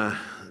of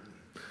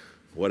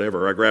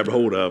whatever I grabbed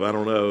hold of, I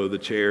don't know, the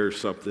chair or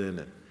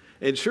something.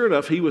 And sure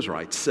enough, he was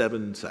right,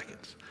 7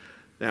 seconds.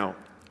 Now,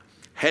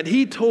 had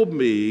he told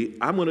me,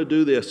 I'm going to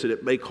do this and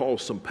it may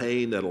cause some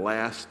pain that'll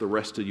last the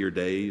rest of your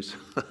days,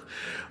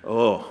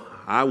 oh,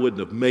 I wouldn't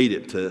have made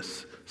it to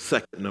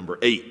second number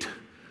 8.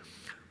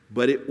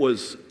 But it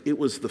was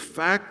the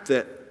fact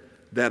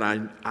that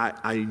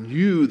I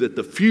knew that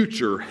the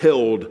future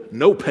held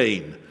no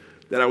pain,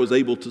 that I was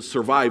able to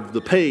survive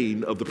the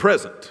pain of the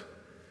present.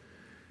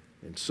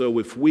 And so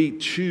if we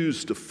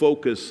choose to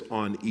focus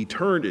on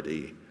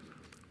eternity,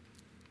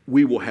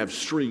 we will have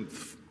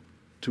strength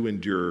to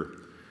endure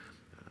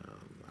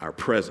our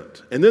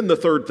present. And then the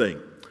third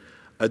thing,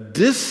 a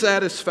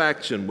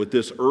dissatisfaction with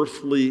this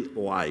earthly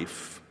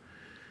life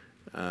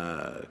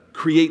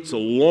creates a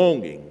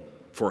longing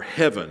for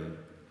heaven.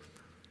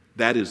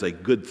 That is a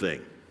good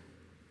thing.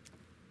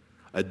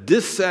 A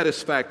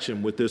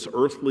dissatisfaction with this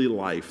earthly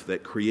life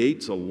that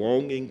creates a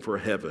longing for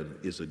heaven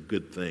is a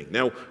good thing.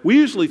 Now, we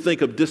usually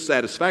think of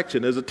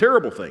dissatisfaction as a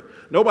terrible thing.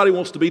 Nobody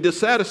wants to be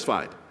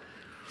dissatisfied.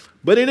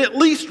 But in at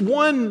least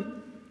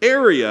one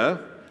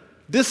area,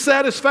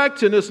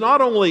 dissatisfaction is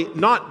not only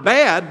not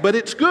bad, but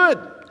it's good.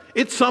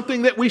 It's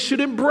something that we should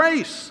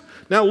embrace.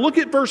 Now, look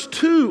at verse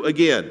 2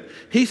 again.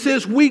 He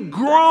says, we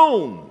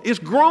groan. Is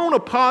groan a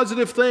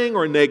positive thing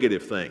or a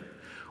negative thing?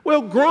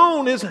 Well,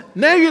 groan is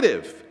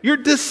negative. You're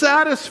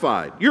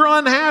dissatisfied. You're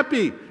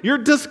unhappy. You're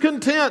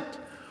discontent.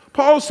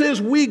 Paul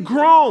says we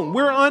groan.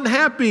 We're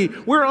unhappy.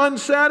 We're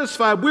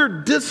unsatisfied.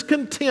 We're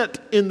discontent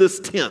in this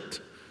tent.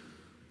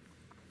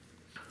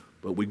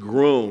 But we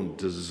groan,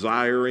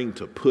 desiring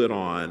to put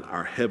on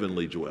our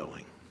heavenly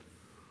dwelling.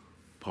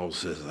 Paul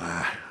says,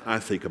 I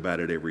think about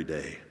it every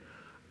day.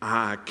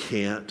 I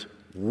can't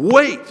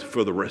wait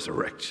for the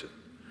resurrection.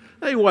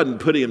 Now, he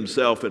wasn't putting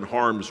himself in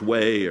harm's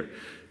way or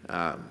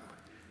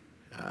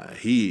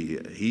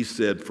he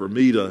said, for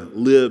me to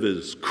live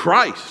is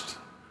Christ,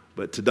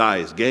 but to die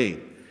is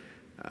gain.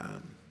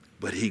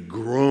 But he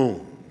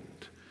groaned.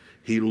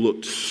 He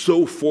looked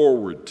so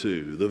forward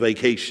to the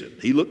vacation.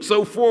 He looked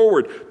so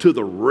forward to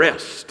the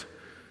rest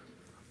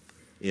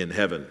in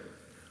heaven.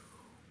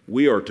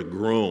 We are to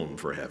groan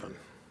for heaven.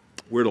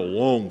 We're to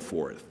long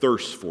for it,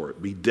 thirst for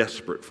it, be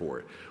desperate for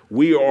it.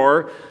 We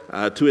are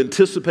to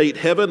anticipate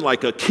heaven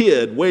like a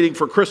kid waiting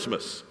for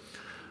Christmas.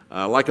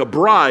 Like a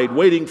bride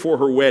waiting for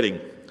her wedding,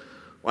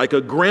 like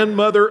a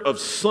grandmother of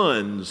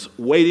sons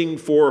waiting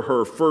for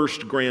her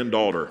first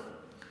granddaughter,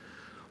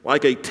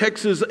 like a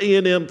Texas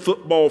A&M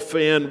football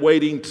fan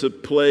waiting to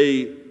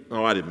play.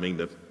 Oh, I didn't mean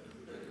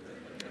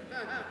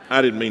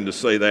to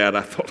say that.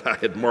 I thought I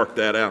had marked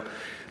that out.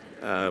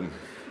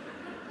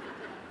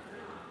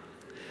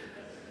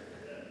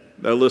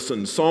 Now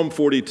listen, Psalm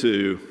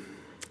 42.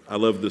 I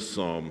love this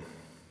psalm.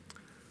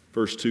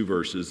 First 2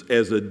 verses.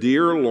 As a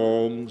deer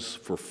longs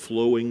for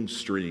flowing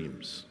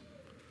streams,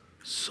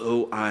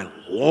 So I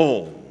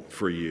long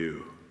for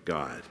you,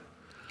 God.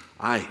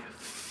 I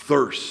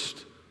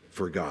thirst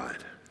for God,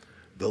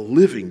 the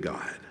living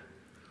God.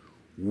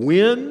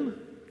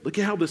 Look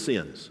at how this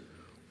ends.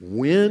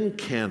 When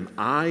can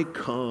I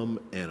come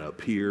and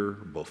appear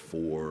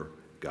before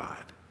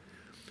God?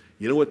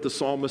 You know what the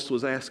psalmist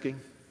was asking?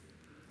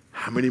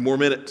 How many more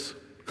minutes?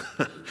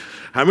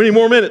 How many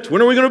more minutes?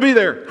 When are we going to be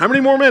there? How many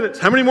more minutes?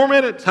 How many more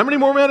minutes? How many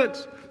more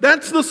minutes?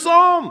 That's the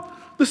psalm.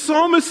 The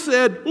psalmist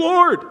said,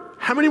 Lord,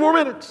 how many more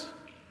minutes?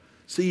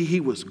 See, he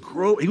was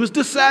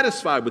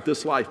dissatisfied with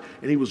this life,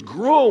 and he was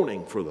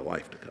groaning for the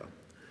life to come.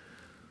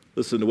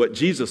 Listen to what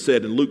Jesus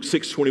said in Luke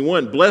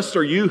 6:21. Blessed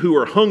are you who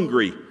are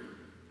hungry,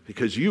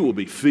 because you will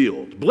be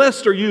filled.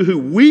 Blessed are you who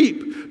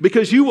weep,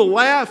 because you will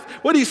laugh.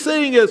 What he's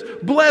saying is,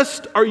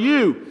 blessed are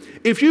you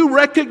if you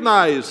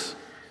recognize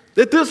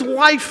that this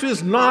life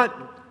is not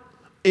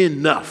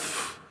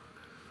enough,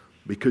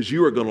 because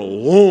you are going to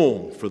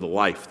long for the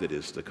life that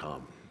is to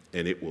come,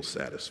 and it will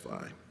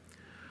satisfy.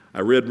 I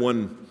read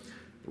one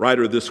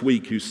writer this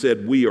week who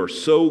said, we are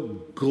so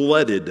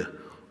glutted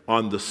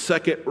on the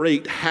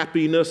second-rate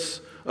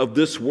happiness of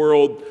this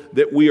world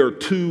that we are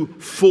too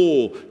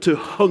full to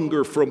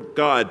hunger from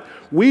God.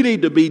 We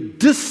need to be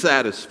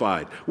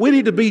dissatisfied. We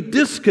need to be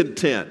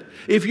discontent.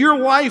 If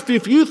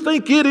you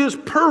think it is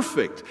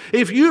perfect,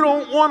 if you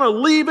don't want to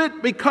leave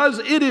it because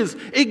it is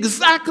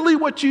exactly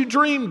what you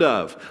dreamed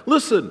of,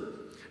 listen,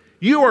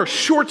 you are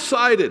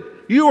short-sighted.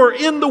 You are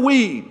in the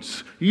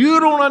weeds.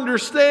 You don't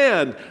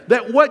understand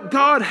that what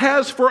God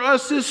has for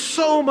us is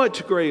so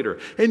much greater.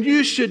 And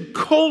you should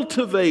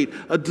cultivate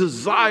a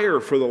desire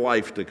for the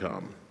life to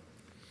come.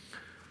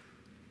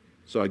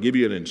 So I give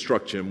you an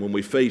instruction. When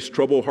we face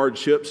trouble,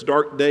 hardships,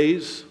 dark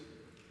days,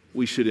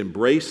 we should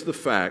embrace the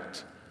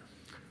fact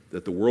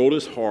that the world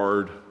is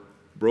hard,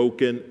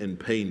 broken, and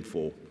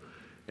painful.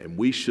 And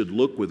we should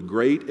look with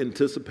great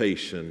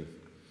anticipation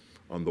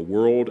on the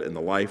world and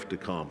the life to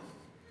come.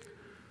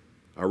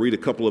 I'll read a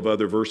couple of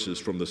other verses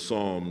from the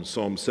Psalms.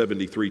 Psalm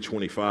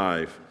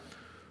 73:25.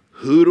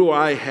 Who do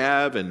I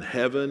have in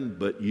heaven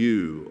but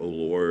you, O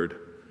Lord?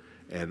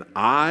 And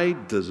I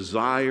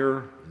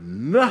desire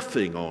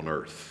nothing on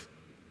earth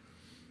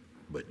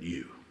but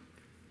you.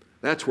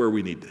 That's where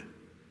we need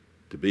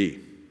to be.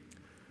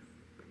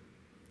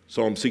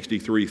 Psalm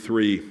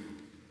 63:3.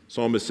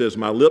 Psalmist says,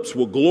 my lips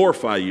will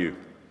glorify you.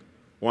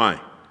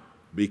 Why?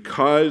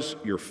 Because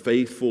your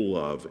faithful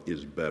love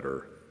is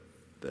better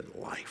than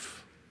life.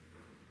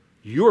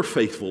 Your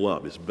faithful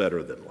love is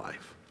better than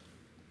life.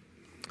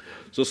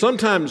 So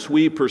sometimes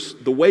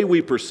the way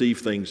we perceive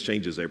things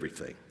changes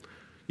everything.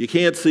 You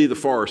can't see the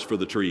forest for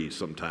the trees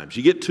sometimes.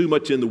 You get too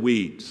much in the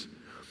weeds.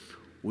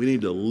 We need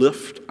to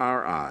lift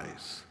our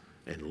eyes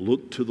and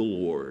look to the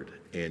Lord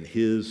and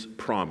His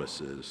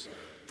promises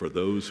for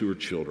those who are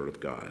children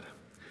of God.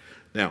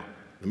 Now,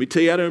 let me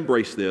tell you how to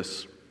embrace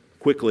this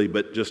quickly,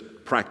 but just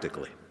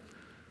practically.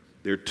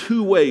 There are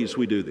two ways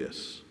we do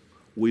this.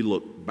 We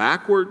look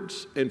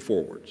backwards and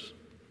forwards.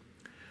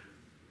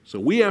 So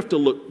we have to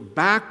look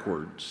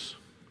backwards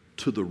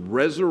to the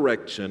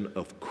resurrection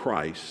of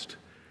Christ.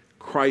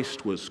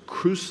 Christ was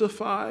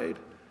crucified.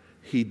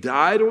 He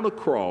died on a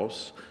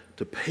cross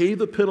to pay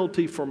the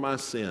penalty for my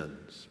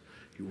sins.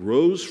 He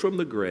rose from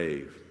the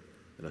grave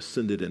and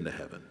ascended into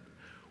heaven.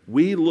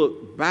 We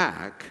look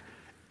back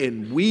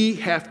and we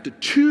have to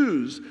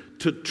choose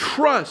to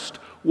trust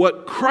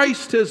what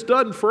Christ has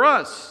done for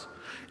us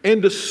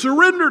and to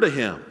surrender to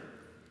Him.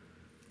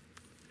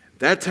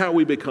 That's how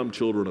we become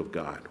children of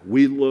God.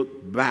 We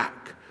look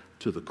back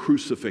to the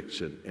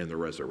crucifixion and the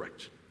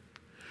resurrection.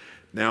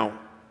 Now,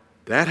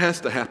 that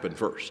has to happen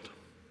first.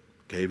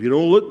 Okay, if you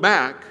don't look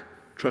back,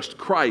 trust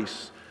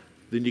Christ,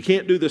 then you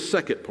can't do this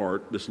second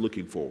part, this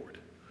looking forward.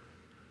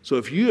 So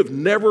if you have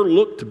never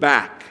looked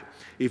back,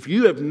 if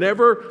you have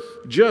never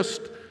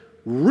just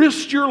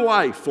risked your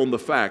life on the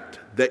fact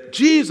that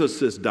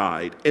Jesus has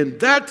died, and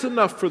that's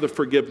enough for the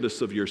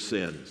forgiveness of your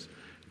sins,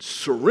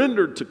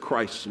 surrendered to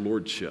Christ's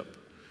lordship,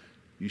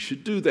 you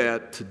should do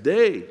that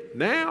today,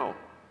 now.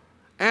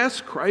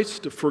 Ask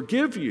Christ to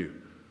forgive you.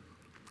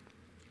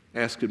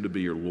 Ask Him to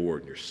be your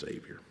Lord and your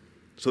Savior.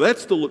 So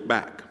that's the look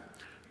back.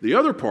 The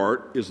other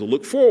part is the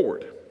look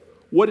forward.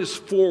 What is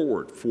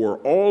forward for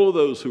all of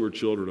those who are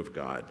children of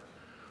God?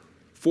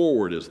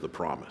 Forward is the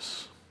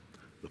promise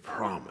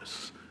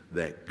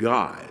that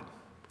God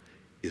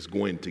is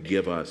going to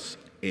give us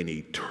an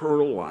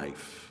eternal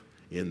life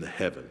in the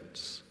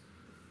heavens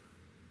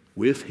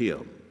with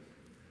Him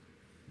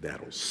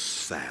that'll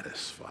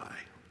satisfy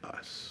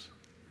us.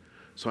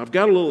 So I've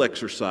got a little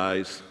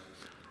exercise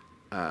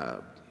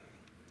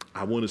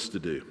I want us to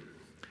do.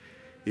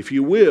 If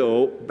you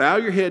will, bow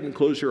your head and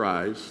close your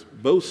eyes,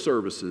 both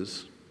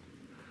services.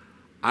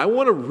 I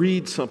want to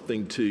read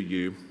something to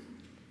you,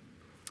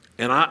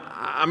 and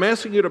I'm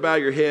asking you to bow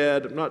your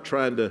head. I'm not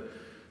trying to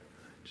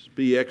just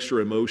be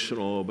extra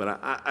emotional, but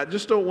I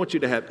just don't want you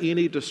to have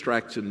any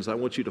distractions. I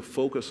want you to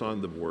focus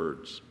on the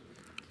words.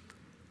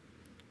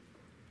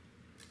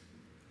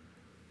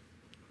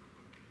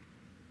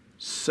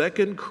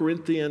 2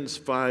 Corinthians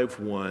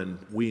 5:1,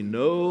 we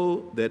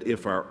know that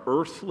if our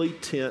earthly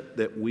tent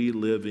that we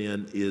live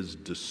in is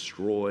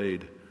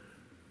destroyed,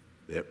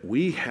 that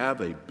we have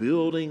a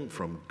building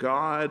from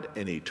God,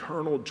 an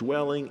eternal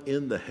dwelling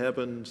in the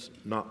heavens,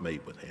 not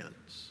made with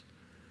hands.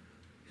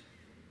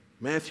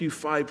 Matthew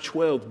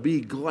 5:12,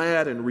 be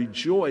glad and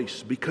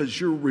rejoice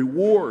because your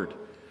reward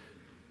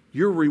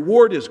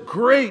is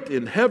great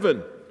in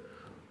heaven.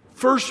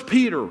 1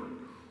 Peter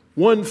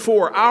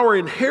 1:4, our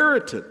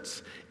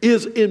inheritance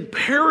is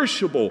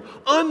imperishable,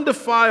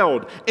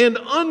 undefiled, and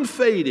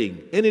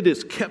unfading, and it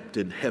is kept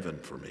in heaven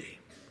for me.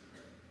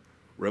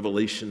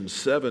 Revelation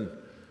 7,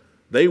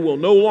 they will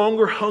no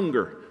longer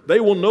hunger, they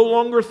will no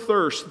longer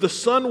thirst, the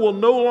sun will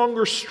no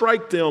longer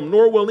strike them,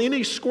 nor will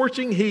any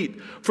scorching heat,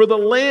 for the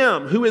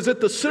Lamb who is at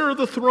the center of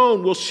the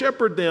throne will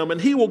shepherd them, and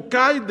he will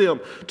guide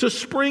them to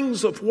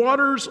springs of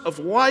waters of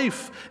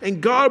life, and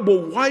God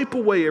will wipe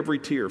away every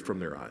tear from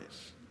their eyes.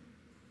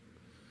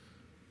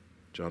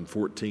 John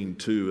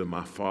 14:2, in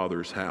my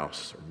Father's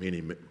house are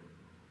many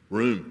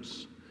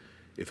rooms.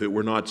 If it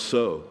were not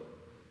so,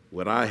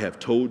 would I have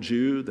told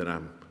you that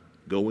I'm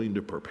going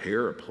to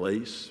prepare a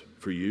place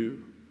for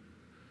you?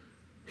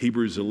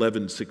 Hebrews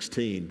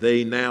 11:16,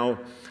 they now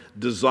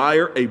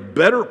desire a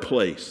better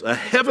place, a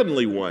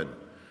heavenly one.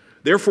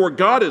 Therefore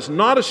God is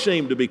not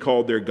ashamed to be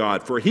called their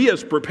God, for he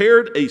has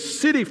prepared a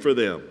city for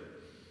them.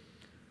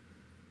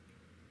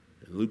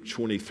 In Luke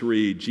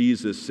 23,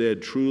 Jesus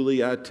said,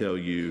 truly I tell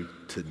you,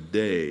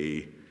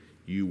 today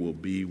you will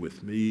be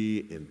with me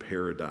in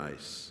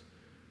paradise.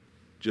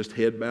 Just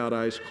head bowed,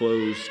 eyes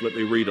closed. Let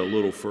me read a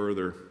little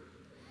further.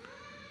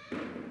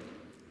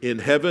 In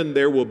heaven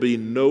there will be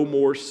no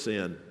more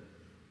sin,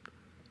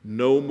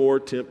 no more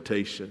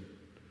temptation,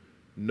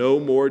 no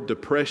more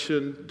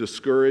depression,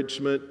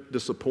 discouragement,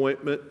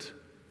 disappointment,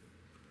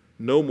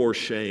 no more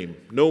shame,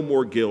 no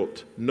more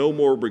guilt, no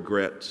more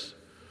regrets,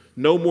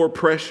 no more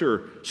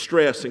pressure,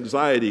 stress,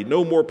 anxiety,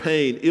 no more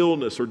pain,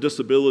 illness, or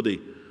disability,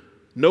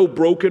 no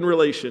broken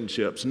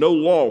relationships, no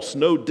loss,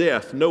 no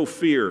death, no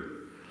fear.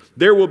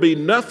 There will be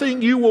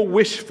nothing you will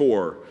wish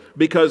for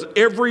because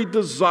every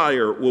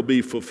desire will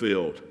be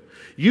fulfilled.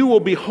 You will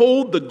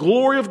behold the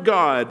glory of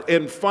God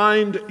and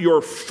find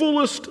your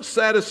fullest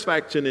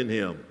satisfaction in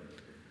Him.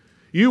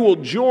 You will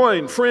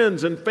join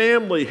friends and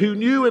family who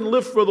knew and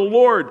lived for the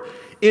Lord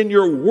in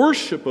your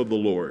worship of the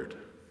Lord.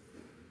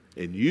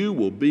 And you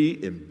will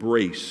be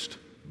embraced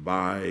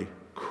by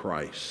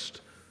Christ.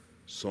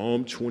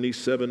 Psalm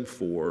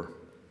 27:4.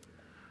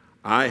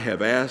 I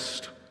have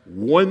asked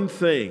one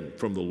thing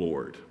from the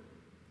Lord.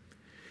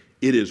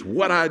 It is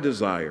what I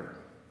desire.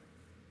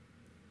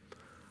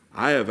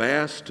 I have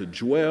asked to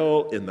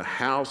dwell in the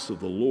house of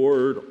the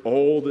Lord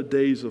all the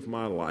days of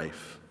my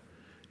life,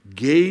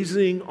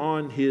 gazing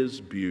on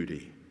His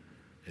beauty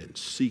and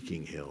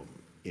seeking Him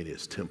in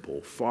His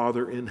temple.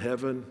 Father in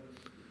heaven,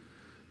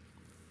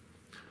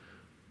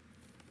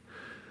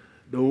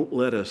 don't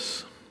let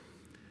us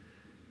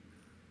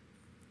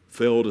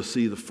fail to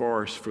see the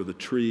forest for the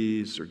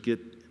trees or get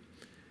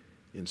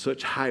in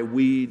such high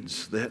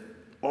weeds that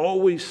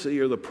all we see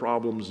are the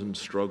problems and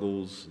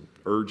struggles and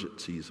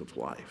urgencies of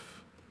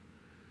life.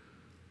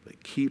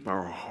 But keep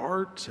our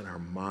hearts and our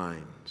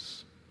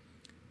minds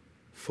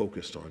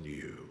focused on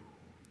you.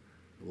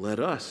 Let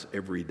us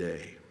every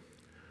day,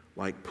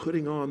 like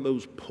putting on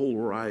those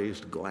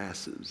polarized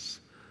glasses,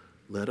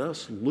 let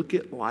us look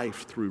at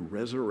life through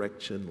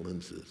resurrection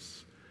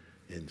lenses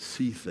and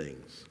see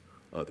things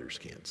others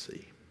can't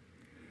see.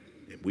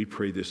 And we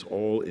pray this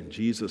all in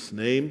Jesus'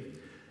 name.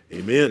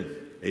 Amen.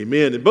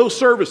 Amen. In both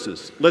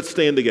services, let's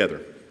stand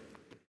together.